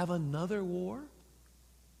 Won't we have another war?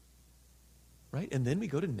 Right? And then we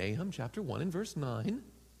go to Nahum chapter 1 and verse 9,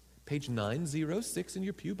 page 906 in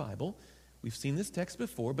your Pew Bible. We've seen this text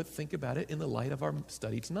before, but think about it in the light of our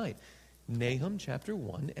study tonight. Nahum chapter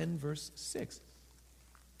 1 and verse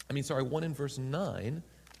 1 and verse 9.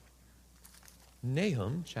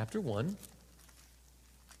 Nahum chapter 1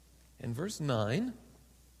 and verse 9.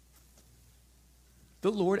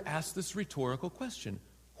 The Lord asks this rhetorical question.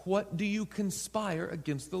 What do you conspire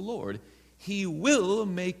against the Lord? He will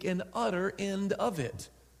make an utter end of it.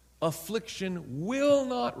 Affliction will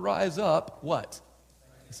not rise up, what?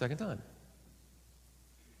 A second time.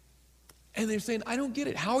 And they're saying, I don't get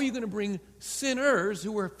it. How are you going to bring sinners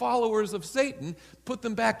who are followers of Satan, put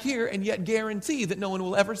them back here, and yet guarantee that no one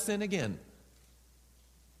will ever sin again?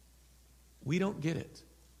 We don't get it.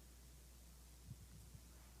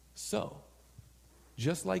 So,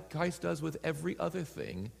 just like Christ does with every other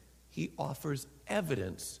thing, he offers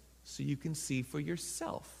evidence so you can see for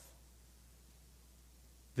yourself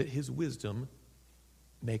that his wisdom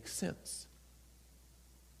makes sense.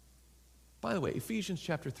 By the way, Ephesians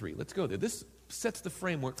chapter 3, let's go there. This sets the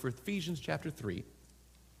framework for Ephesians chapter 3.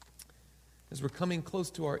 As we're coming close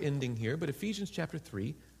to our ending here, but Ephesians chapter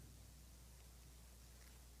 3,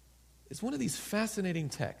 It's one of these fascinating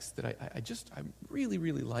texts that I really,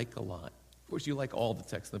 really like a lot. Of course, you like all the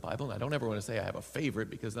texts in the Bible, and I don't ever want to say I have a favorite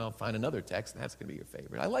because then I'll find another text and that's going to be your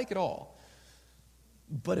favorite. I like it all.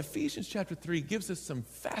 But Ephesians chapter 3 gives us some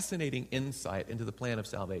fascinating insight into the plan of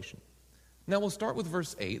salvation. Now we'll start with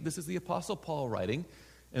verse 8. This is the Apostle Paul writing,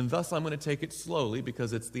 and thus I'm going to take it slowly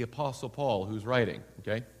because it's the Apostle Paul who's writing,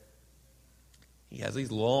 okay? He has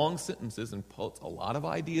these long sentences and puts a lot of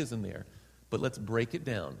ideas in there, but let's break it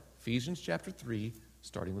down. Ephesians chapter 3,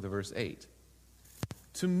 starting with verse 8.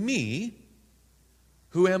 To me,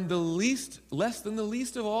 who am less than the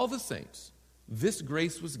least of all the saints, this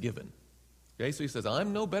grace was given. Okay, so he says,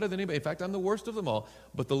 I'm no better than anybody. In fact, I'm the worst of them all.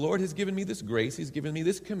 But the Lord has given me this grace. He's given me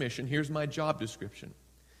this commission. Here's my job description.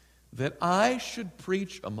 That I should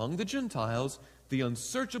preach among the Gentiles the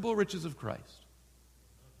unsearchable riches of Christ.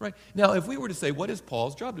 Right? Now, if we were to say, what is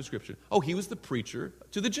Paul's job description? Oh, he was the preacher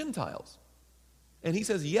to the Gentiles. And he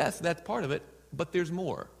says, yes, that's part of it, but there's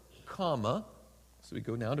more. Comma. So we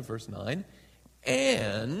go now to verse 9.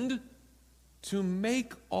 And to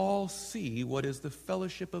make all see what is the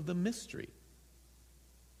fellowship of the mystery.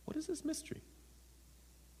 What is this mystery?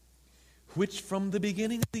 Which from the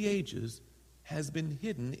beginning of the ages has been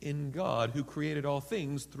hidden in God who created all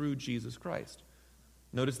things through Jesus Christ.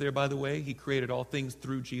 Notice there, by the way, he created all things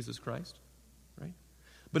through Jesus Christ. Right?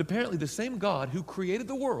 But apparently the same God who created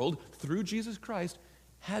the world through Jesus Christ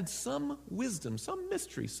had some wisdom, some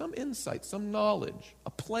mystery, some insight, some knowledge, a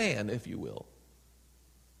plan, if you will,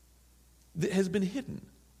 that has been hidden.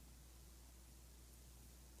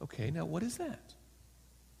 Okay, now what is that?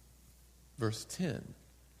 Verse 10,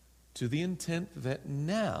 to the intent that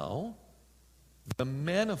now the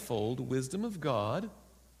manifold wisdom of God,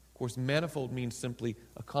 of course, manifold means simply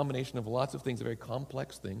a combination of lots of things, a very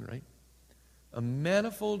complex thing, right? A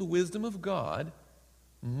manifold wisdom of God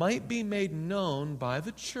might be made known by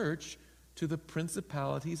the church to the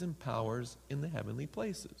principalities and powers in the heavenly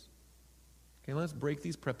places. Okay, let's break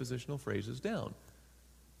these prepositional phrases down.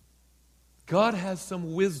 God has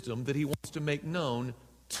some wisdom that he wants to make known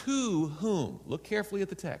to whom? Look carefully at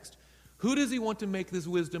the text. Who does he want to make this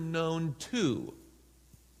wisdom known to?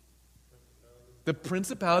 The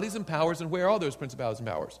principalities and powers. And where are those principalities and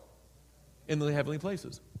powers? In the heavenly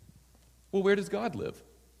places. Well, where does God live?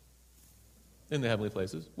 In the heavenly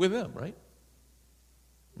places. With them, right?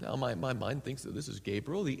 Now, my mind thinks that this is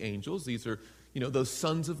Gabriel, the angels. These are, those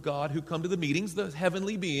sons of God who come to the meetings, the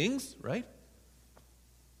heavenly beings, right?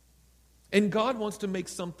 And God wants to make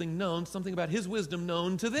something known, something about his wisdom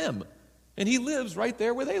known to them. And he lives right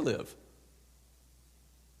there where they live.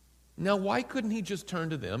 Now, why couldn't he just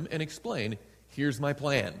turn to them and explain, here's my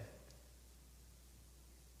plan?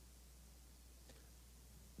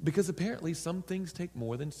 Because apparently some things take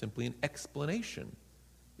more than simply an explanation.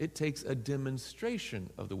 It takes a demonstration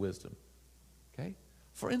of the wisdom. Okay?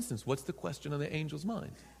 For instance, what's the question on the angel's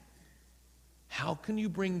mind? How can you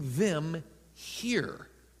bring them here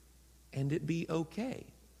and it be okay?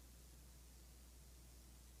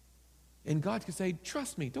 And God could say,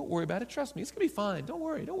 trust me, don't worry about it, trust me, it's going to be fine, don't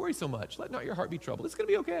worry so much, let not your heart be troubled, it's going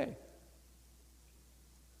to be okay.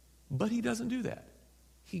 But he doesn't do that.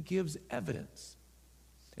 He gives evidence.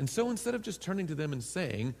 And so instead of just turning to them and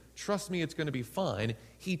saying, trust me, it's going to be fine,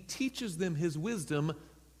 he teaches them his wisdom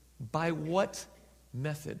by what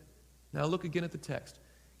method? Now look again at the text.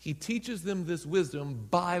 He teaches them this wisdom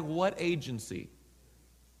by what agency?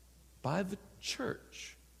 By the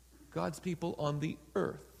church, God's people on the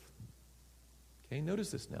earth. Okay,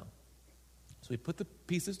 notice this now. So we put the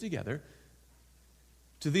pieces together.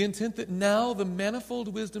 To the intent that now the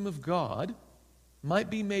manifold wisdom of God might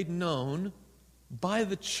be made known by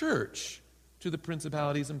the church to the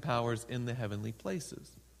principalities and powers in the heavenly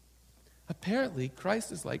places. Apparently,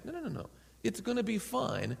 Christ is like, no. It's going to be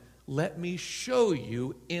fine. Let me show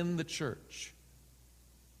you in the church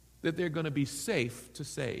that they're going to be safe to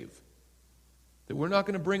save. That we're not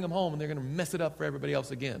going to bring them home and they're going to mess it up for everybody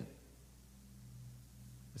else again.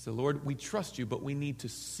 I said, Lord, we trust you, but we need to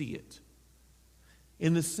see it.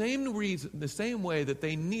 In the same way that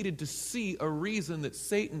they needed to see a reason that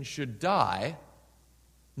Satan should die,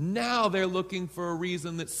 now they're looking for a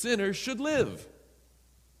reason that sinners should live.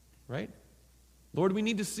 Right? Lord, we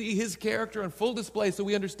need to see his character on full display so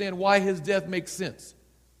we understand why his death makes sense.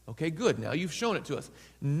 Okay, good. Now you've shown it to us.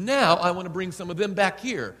 Now I want to bring some of them back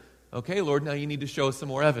here. Okay, Lord, now you need to show us some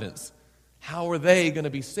more evidence. How are they going to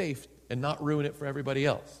be safe and not ruin it for everybody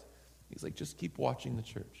else? He's like, just keep watching the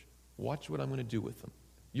church. Watch what I'm going to do with them.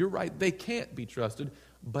 You're right, they can't be trusted,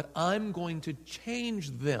 but I'm going to change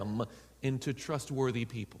them into trustworthy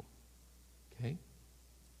people. Okay?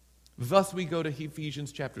 Thus we go to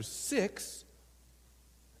Ephesians chapter 6,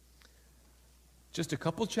 Just a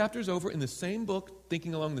couple chapters over in the same book,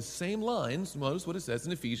 thinking along the same lines, notice what it says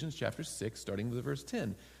in Ephesians chapter 6, starting with verse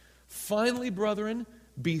 10. Finally, brethren,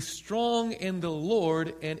 be strong in the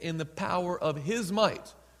Lord and in the power of his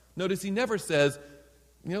might. Notice he never says,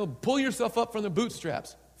 pull yourself up from the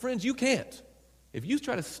bootstraps. Friends, you can't. If you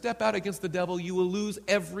try to step out against the devil, you will lose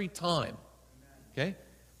every time. Okay?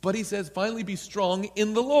 But he says, finally be strong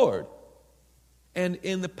in the Lord and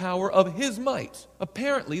in the power of his might.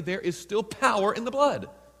 Apparently, there is still power in the blood.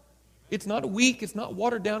 It's not weak, it's not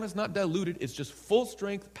watered down, it's not diluted, it's just full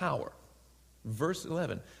strength power. Verse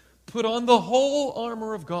 11, put on the whole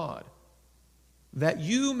armor of God, that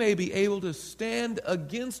you may be able to stand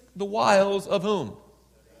against the wiles of whom?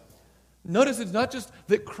 Notice it's not just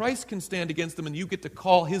that Christ can stand against them and you get to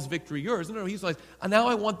call his victory yours. No, he's like, now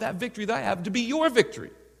I want that victory that I have to be your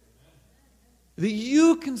victory. That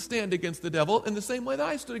you can stand against the devil in the same way that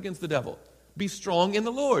I stood against the devil. Be strong in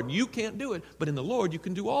the Lord. You can't do it, but in the Lord you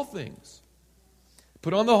can do all things.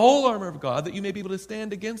 Put on the whole armor of God that you may be able to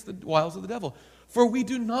stand against the wiles of the devil. For we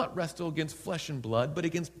do not wrestle against flesh and blood, but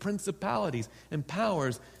against principalities and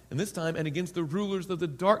powers, and this time, and against the rulers of the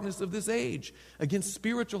darkness of this age, against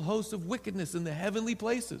spiritual hosts of wickedness in the heavenly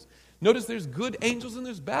places. Notice there's good angels and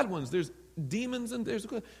there's bad ones. There's demons and there's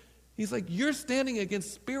good. He's like, you're standing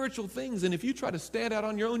against spiritual things, and if you try to stand out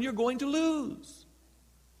on your own, you're going to lose.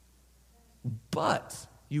 But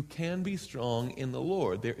you can be strong in the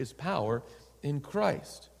Lord. There is power in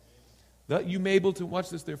Christ. That you may be able to, watch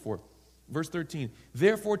this therefore. Verse 13,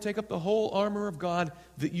 therefore take up the whole armor of God,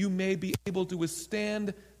 that you may be able to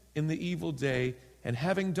withstand in the evil day, and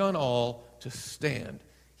having done all, to stand.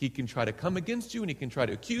 He can try to come against you, and he can try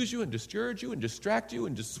to accuse you, and discourage you, and distract you,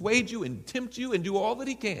 and dissuade you, and tempt you, and do all that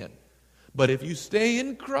he can. But if you stay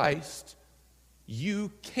in Christ,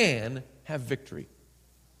 you can have victory.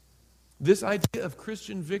 This idea of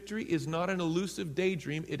Christian victory is not an elusive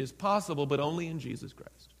daydream. It is possible, but only in Jesus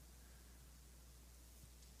Christ.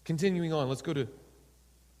 Continuing on, let's go to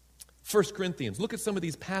 1 Corinthians. Look at some of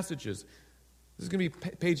these passages. This is going to be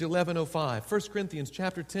page 1105. 1 Corinthians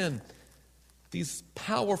chapter 10. These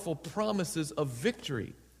powerful promises of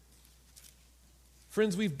victory.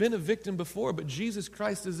 Friends, we've been a victim before, but Jesus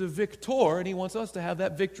Christ is a victor, and he wants us to have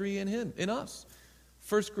that victory in him, in us.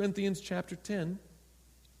 1 Corinthians chapter 10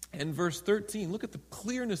 and verse 13. Look at the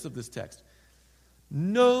clearness of this text.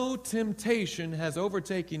 No temptation has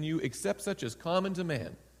overtaken you except such as common to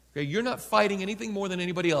man. Okay, you're not fighting anything more than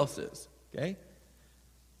anybody else is. Okay?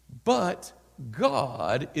 But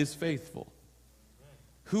God is faithful,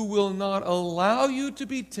 who will not allow you to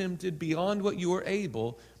be tempted beyond what you are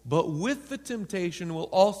able, but with the temptation will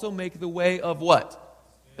also make the way of what?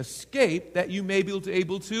 Escape, that you may be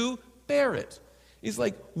able to bear it. It's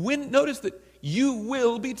like, notice that you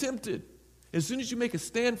will be tempted. As soon as you make a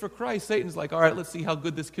stand for Christ, Satan's like, all right, let's see how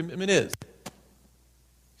good this commitment is. You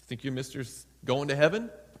think your mister's going to heaven?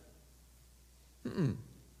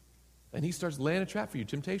 And he starts laying a trap for you.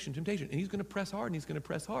 Temptation. And he's going to press hard, and he's going to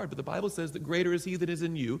press hard. But the Bible says that greater is he that is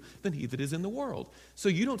in you than he that is in the world. So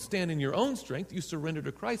you don't stand in your own strength. You surrender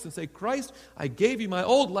to Christ and say, Christ, I gave you my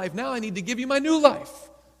old life. Now I need to give you my new life.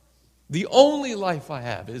 The only life I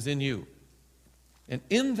have is in you. And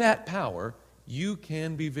in that power, you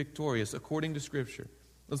can be victorious according to Scripture.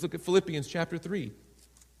 Let's look at Philippians chapter 3.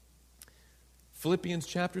 Philippians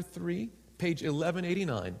chapter 3, page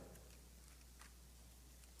 1189.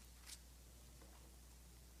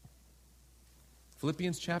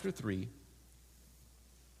 Philippians chapter 3,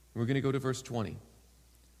 we're going to go to verse 20.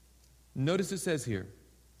 Notice it says here,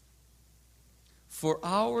 for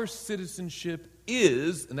our citizenship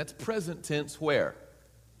is, and that's present tense, where?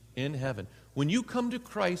 In heaven. When you come to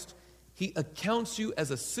Christ, he accounts you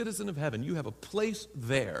as a citizen of heaven. You have a place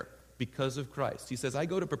there because of Christ. He says, I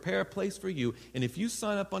go to prepare a place for you, and if you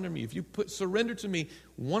sign up under me, if you surrender to me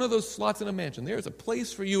one of those slots in a mansion, there is a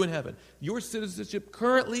place for you in heaven. Your citizenship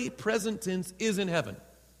currently, present tense, is in heaven,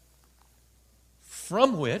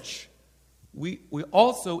 from which we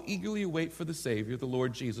also eagerly await for the Savior, the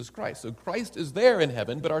Lord Jesus Christ. So Christ is there in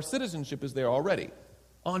heaven, but our citizenship is there already.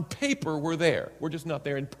 On paper, we're there. We're just not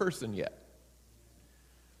there in person yet.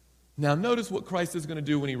 Now notice what Christ is going to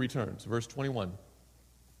do when he returns. Verse 21.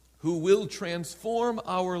 Who will transform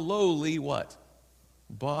our lowly what?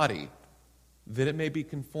 Body, that it may be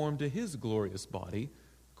conformed to his glorious body,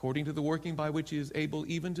 according to the working by which he is able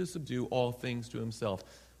even to subdue all things to himself.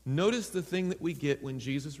 Notice the thing that we get when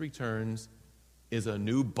Jesus returns is a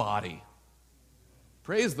new body.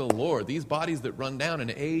 Praise the Lord. These bodies that run down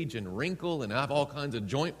and age and wrinkle and have all kinds of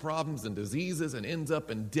joint problems and diseases and ends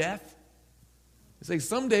up in death. They say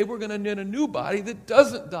someday we're going to get a new body that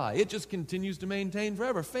doesn't die. It just continues to maintain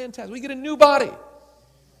forever. Fantastic. We get a new body.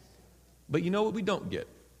 But you know what we don't get?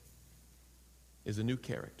 Is a new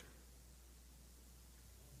character.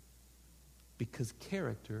 Because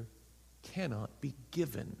character cannot be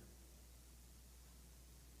given.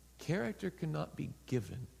 Character cannot be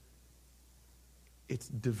given. It's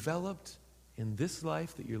developed in this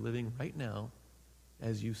life that you're living right now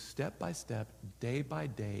as you step by step, day by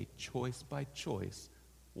day, choice by choice,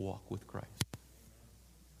 walk with Christ.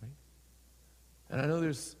 Right? And I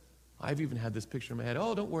know I've even had this picture in my head.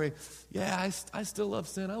 Oh, don't worry. Yeah, I still love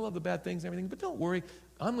sin. I love the bad things and everything. But don't worry.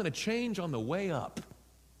 I'm going to change on the way up.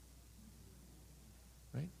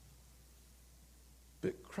 Right?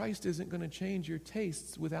 But Christ isn't going to change your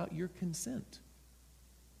tastes without your consent.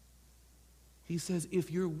 He says, if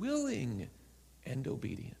you're willing and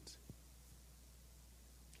obedient.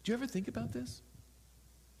 Do you ever think about this?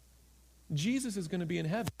 Jesus is going to be in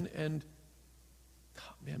heaven, and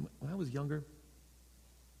man, when I was younger,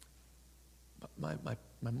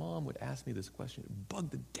 my mom would ask me this question. It bugged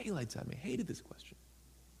the daylights out of me. I hated this question.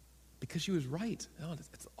 Because she was right. Oh,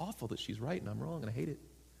 it's awful that she's right and I'm wrong, and I hate it.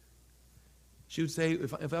 She would say,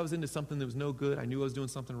 if I was into something that was no good, I knew I was doing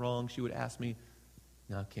something wrong, she would ask me,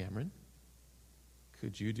 now, Cameron,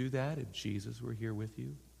 could you do that if Jesus were here with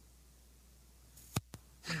you?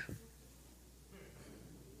 Of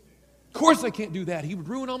course I can't do that. He would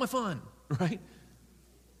ruin all my fun, right?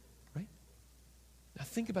 Right? Now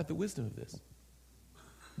think about the wisdom of this.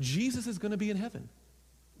 Jesus is going to be in heaven.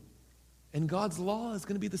 And God's law is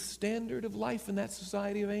going to be the standard of life in that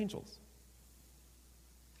society of angels.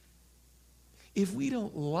 If we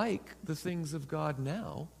don't like the things of God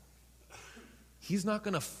now, He's not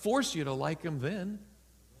going to force you to like Him then.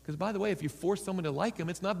 Because, by the way, if you force someone to like Him,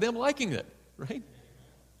 it's not them liking it, right?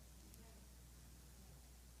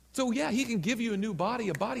 So, yeah, He can give you a new body.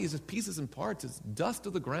 A body is just pieces and parts. It's dust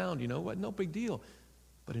of the ground, you know what? No big deal.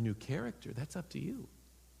 But a new character, that's up to you.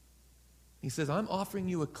 He says, I'm offering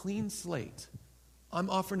you a clean slate. I'm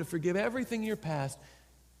offering to forgive everything in your past.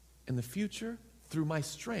 And the future, through my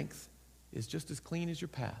strength, is just as clean as your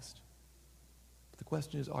past. But the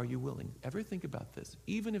question is, are you willing? Ever think about this?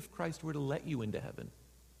 Even if Christ were to let you into heaven,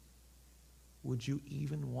 would you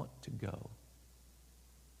even want to go?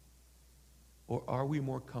 Or are we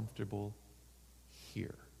more comfortable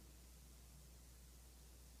here?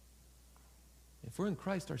 If we're in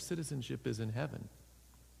Christ, our citizenship is in heaven.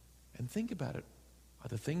 And think about it. Are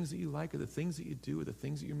the things that you like, are the things that you do, are the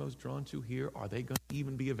things that you're most drawn to here, are they going to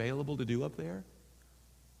even be available to do up there?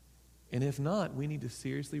 And if not, we need to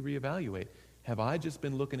seriously reevaluate. Have I just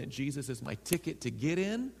been looking at Jesus as my ticket to get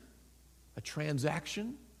in? A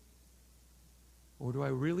transaction? Or do I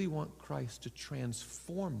really want Christ to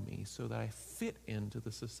transform me so that I fit into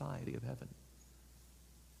the society of heaven?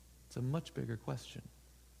 It's a much bigger question.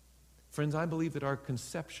 Friends, I believe that our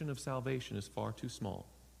conception of salvation is far too small.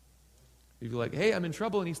 If you're like, hey, I'm in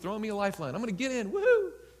trouble and He's throwing me a lifeline, I'm going to get in,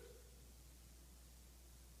 woohoo!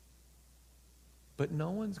 But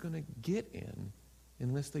no one's going to get in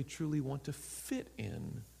unless they truly want to fit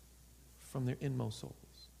in from their inmost souls.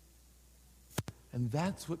 And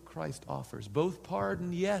that's what Christ offers. Both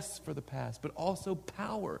pardon, yes, for the past, but also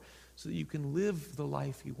power so that you can live the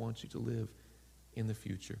life He wants you to live in the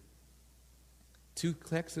future. Two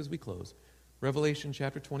texts as we close. Revelation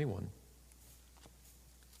chapter 21.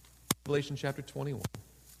 Revelation chapter 21.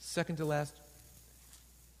 Second to last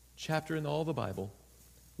chapter in all the Bible.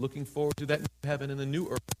 Looking forward to that new heaven and the new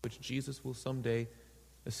earth which Jesus will someday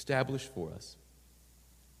establish for us.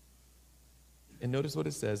 And notice what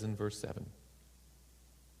it says in verse 7.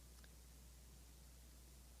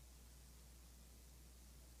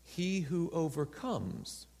 He who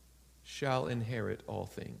overcomes shall inherit all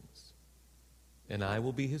things, and I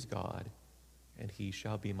will be his God, and he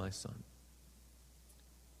shall be my son.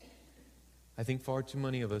 I think far too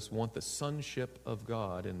many of us want the sonship of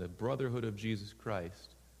God and the brotherhood of Jesus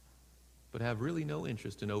Christ, but have really no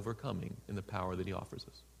interest in overcoming in the power that He offers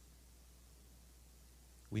us.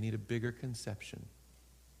 We need a bigger conception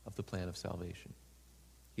of the plan of salvation.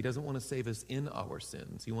 He doesn't want to save us in our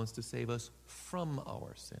sins. He wants to save us from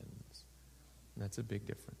our sins. And that's a big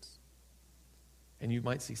difference. And you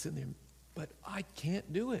might see sitting there, but I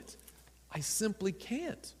can't do it. I simply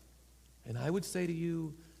can't. And I would say to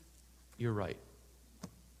you, you're right.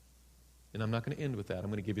 And I'm not going to end with that. I'm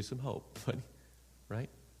going to give you some hope. But, right?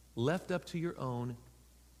 Left up to your own,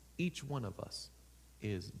 each one of us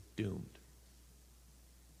is doomed.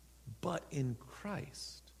 But in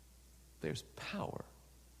Christ, there's power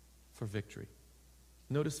for victory.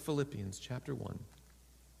 Notice Philippians chapter 1.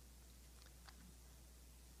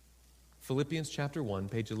 Philippians chapter 1,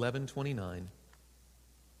 page 1129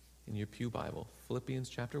 in your pew Bible. Philippians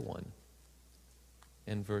chapter 1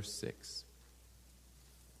 and verse 6.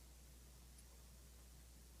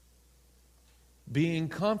 Being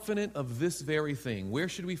confident of this very thing. Where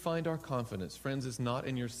should we find our confidence? Friends, it's not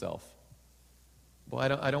in yourself. Well,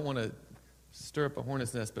 I don't want to stir up a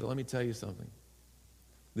hornet's nest, but let me tell you something.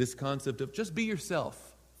 This concept of just be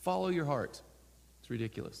yourself, follow your heart, it's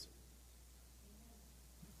ridiculous.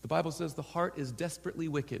 The Bible says the heart is desperately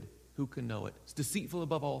wicked. Who can know it? It's deceitful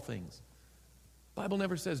above all things. The Bible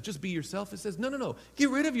never says just be yourself. It says, no. Get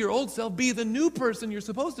rid of your old self. Be the new person you're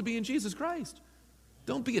supposed to be in Jesus Christ.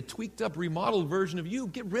 Don't be a tweaked up, remodeled version of you.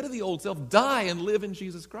 Get rid of the old self. Die and live in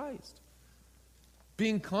Jesus Christ.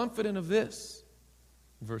 Being confident of this,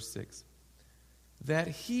 verse 6, that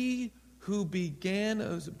he who began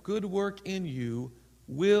a good work in you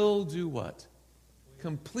will do what?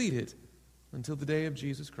 Complete it until the day of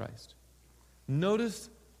Jesus Christ. Notice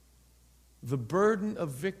the burden of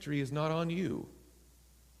victory is not on you,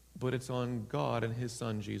 but it's on God and His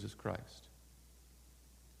Son, Jesus Christ.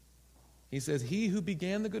 He says, he who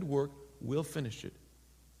began the good work will finish it.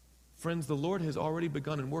 Friends, the Lord has already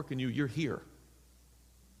begun a work in you. You're here.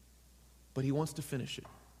 But He wants to finish it.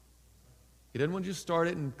 He doesn't want you to start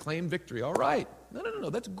it and claim victory. All right. No.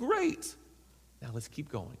 That's great. Now let's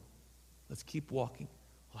keep going. Let's keep walking.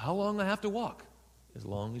 Well, how long do I have to walk? As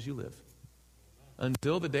long as you live.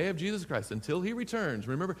 Until the day of Jesus Christ, until He returns.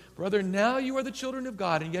 Remember, brother, now you are the children of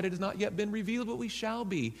God, and yet it has not yet been revealed what we shall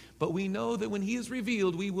be. But we know that when He is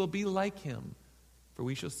revealed, we will be like Him, for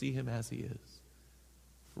we shall see Him as He is.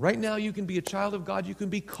 Right now, you can be a child of God. You can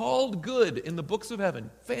be called good in the books of heaven.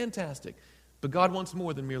 Fantastic. But God wants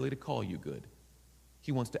more than merely to call you good.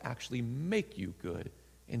 He wants to actually make you good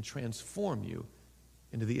and transform you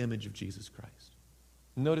into the image of Jesus Christ.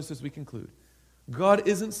 Notice as we conclude, God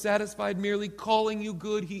isn't satisfied merely calling you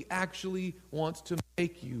good. He actually wants to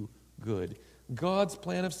make you good. God's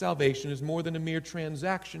plan of salvation is more than a mere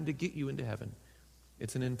transaction to get you into heaven.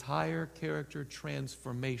 It's an entire character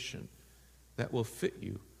transformation that will fit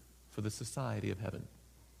you for the society of heaven.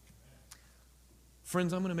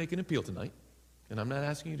 Friends, I'm going to make an appeal tonight. And I'm not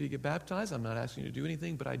asking you to get baptized. I'm not asking you to do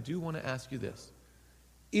anything. But I do want to ask you this.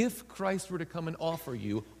 If Christ were to come and offer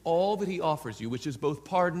you all that He offers you, which is both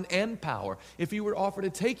pardon and power, if He were to offer to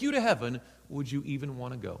take you to heaven, would you even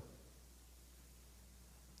want to go?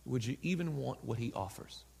 Would you even want what He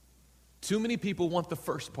offers? Too many people want the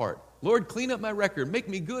first part. Lord, clean up my record, make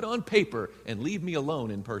me good on paper, and leave me alone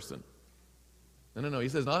in person. No. He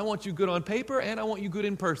says, no, I want you good on paper, and I want you good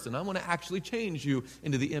in person. I want to actually change you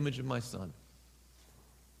into the image of my Son.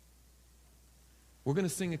 We're going to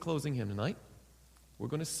sing a closing hymn tonight. We're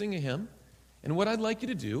going to sing a hymn. And what I'd like you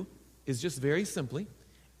to do is just very simply,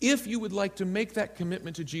 if you would like to make that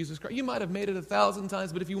commitment to Jesus Christ, you might have made it 1,000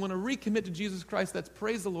 times, but if you want to recommit to Jesus Christ, that's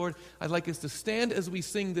praise the Lord. I'd like us to stand as we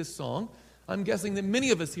sing this song. I'm guessing that many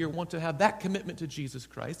of us here want to have that commitment to Jesus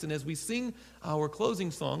Christ. And as we sing our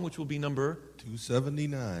closing song, which will be number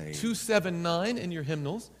 279 in your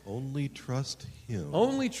hymnals. Only trust Him.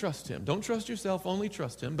 Only trust Him. Don't trust yourself, only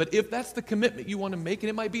trust Him. But if that's the commitment you want to make, and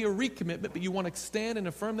it might be a recommitment, but you want to stand and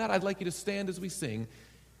affirm that, I'd like you to stand as we sing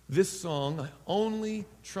this song, Only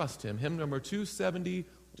Trust Him. Hymn number 279.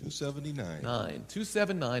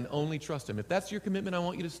 279, Only Trust Him. If that's your commitment, I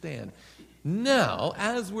want you to stand. Now,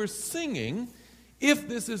 as we're singing, if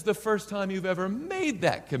this is the first time you've ever made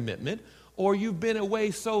that commitment, or you've been away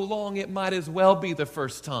so long it might as well be the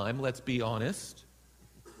first time, let's be honest,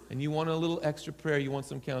 and you want a little extra prayer, you want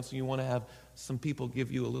some counseling, you want to have some people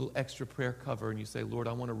give you a little extra prayer cover, and you say, Lord,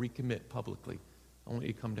 I want to recommit publicly. I want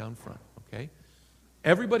you to come down front, okay?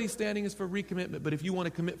 Everybody standing is for recommitment, but if you want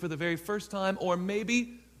to commit for the very first time, or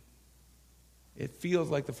maybe it feels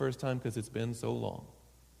like the first time because it's been so long,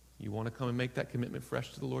 you want to come and make that commitment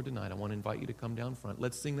fresh to the Lord tonight, I want to invite you to come down front.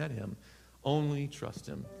 Let's sing that hymn, Only Trust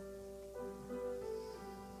Him.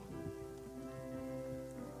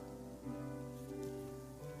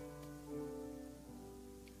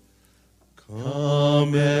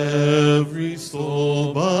 Come every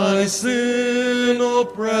soul by sin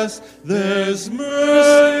oppressed, there's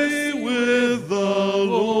mercy with the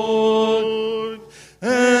Lord,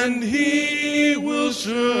 and He will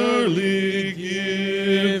surely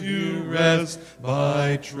give you rest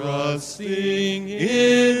by trusting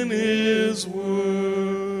in His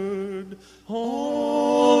word.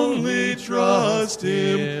 Only trust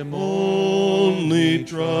Him, only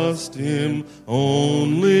trust Him,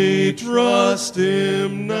 only trust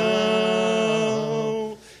Him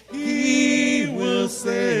now. He will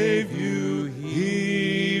save you,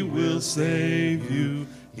 He will save you,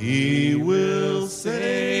 He will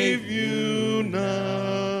save you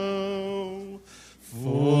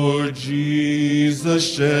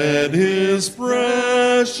shed his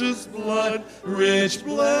precious blood, rich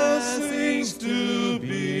blessings to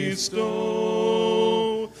bestow.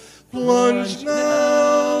 Plunge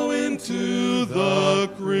now into the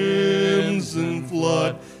crimson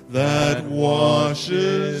flood that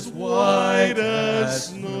washes white as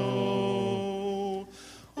snow.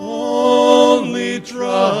 Only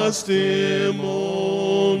trust him,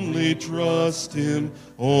 only trust him,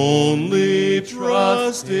 only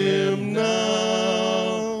trust him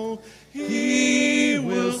now. He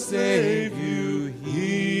will save you,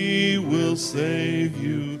 he will save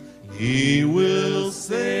you, he will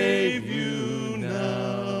save you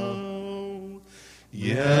now.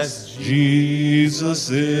 Yes, Jesus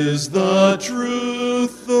is the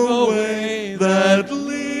truth, the way that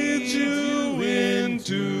leads you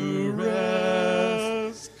into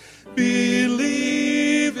rest.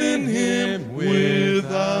 Believe in him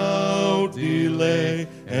without delay,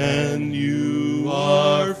 and you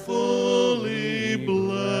are fully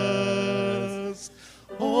blessed.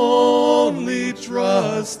 Only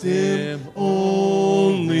trust him,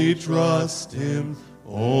 only trust him,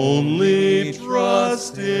 only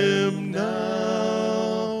trust him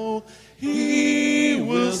now. He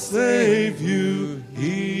will save you,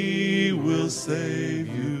 he will save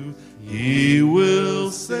you, he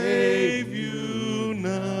will save you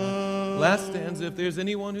now. Last stanza, if there's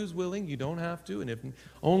anyone who's willing, you don't have to, and if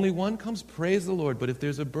only one comes, praise the Lord. But if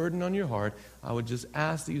there's a burden on your heart, I would just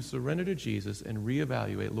ask that you surrender to Jesus and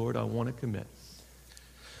reevaluate. Lord, I want to commit.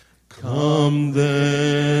 Come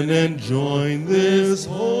then and join this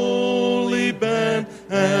holy band,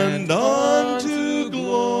 and on to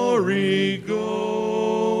glory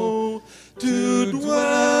go, to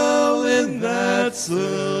dwell in that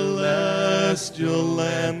celestial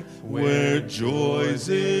land where joys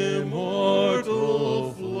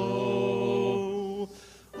immortal flow.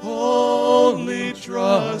 Only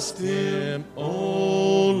trust him,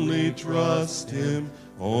 only trust him,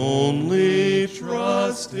 only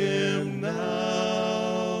trust him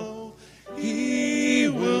now. He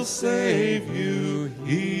will save you,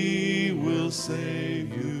 he will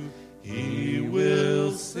save you, he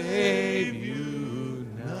will save you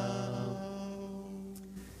now.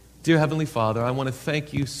 Dear Heavenly Father, I want to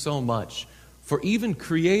thank you so much for even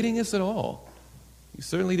creating us at all. You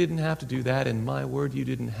certainly didn't have to do that. In my word, you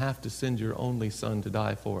didn't have to send your only Son to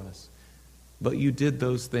die for us. But you did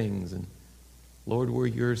those things, and Lord, we're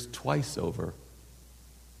yours twice over.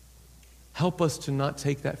 Help us to not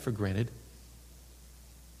take that for granted.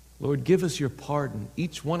 Lord, give us your pardon.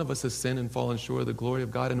 Each one of us has sinned and fallen short of the glory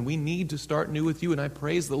of God, and we need to start new with you, and I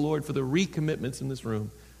praise the Lord for the recommitments in this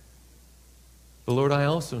room. But Lord, I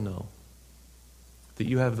also know that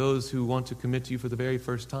you have those who want to commit to you for the very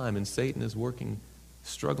first time, and Satan is working,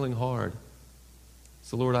 struggling hard.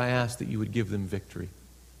 So Lord, I ask that you would give them victory.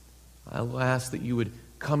 I ask that you would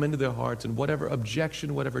come into their hearts, and whatever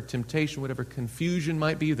objection, whatever temptation, whatever confusion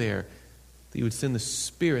might be there, that you would send the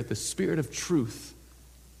Spirit of truth,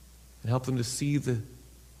 and help them to see the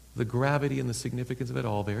gravity and the significance of it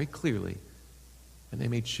all very clearly. And they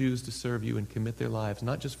may choose to serve you and commit their lives,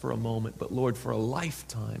 not just for a moment, but Lord, for a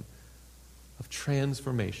lifetime of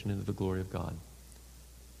transformation into the glory of God.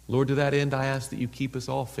 Lord, to that end, I ask that you keep us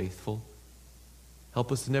all faithful. Help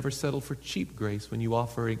us to never settle for cheap grace when you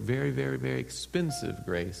offer a very, very, very expensive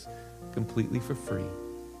grace completely for free.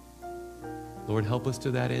 Lord, help us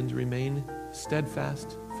to that end to remain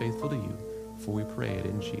steadfast, faithful to you, for we pray it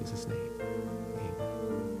in Jesus' name. Amen.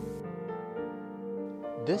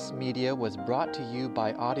 This media was brought to you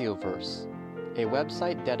by Audioverse, a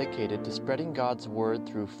website dedicated to spreading God's Word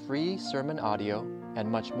through free sermon audio and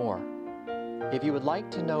much more. If you would like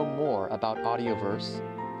to know more about Audioverse,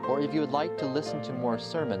 or if you would like to listen to more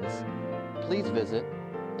sermons, please visit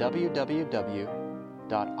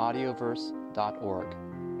www.audioverse.org.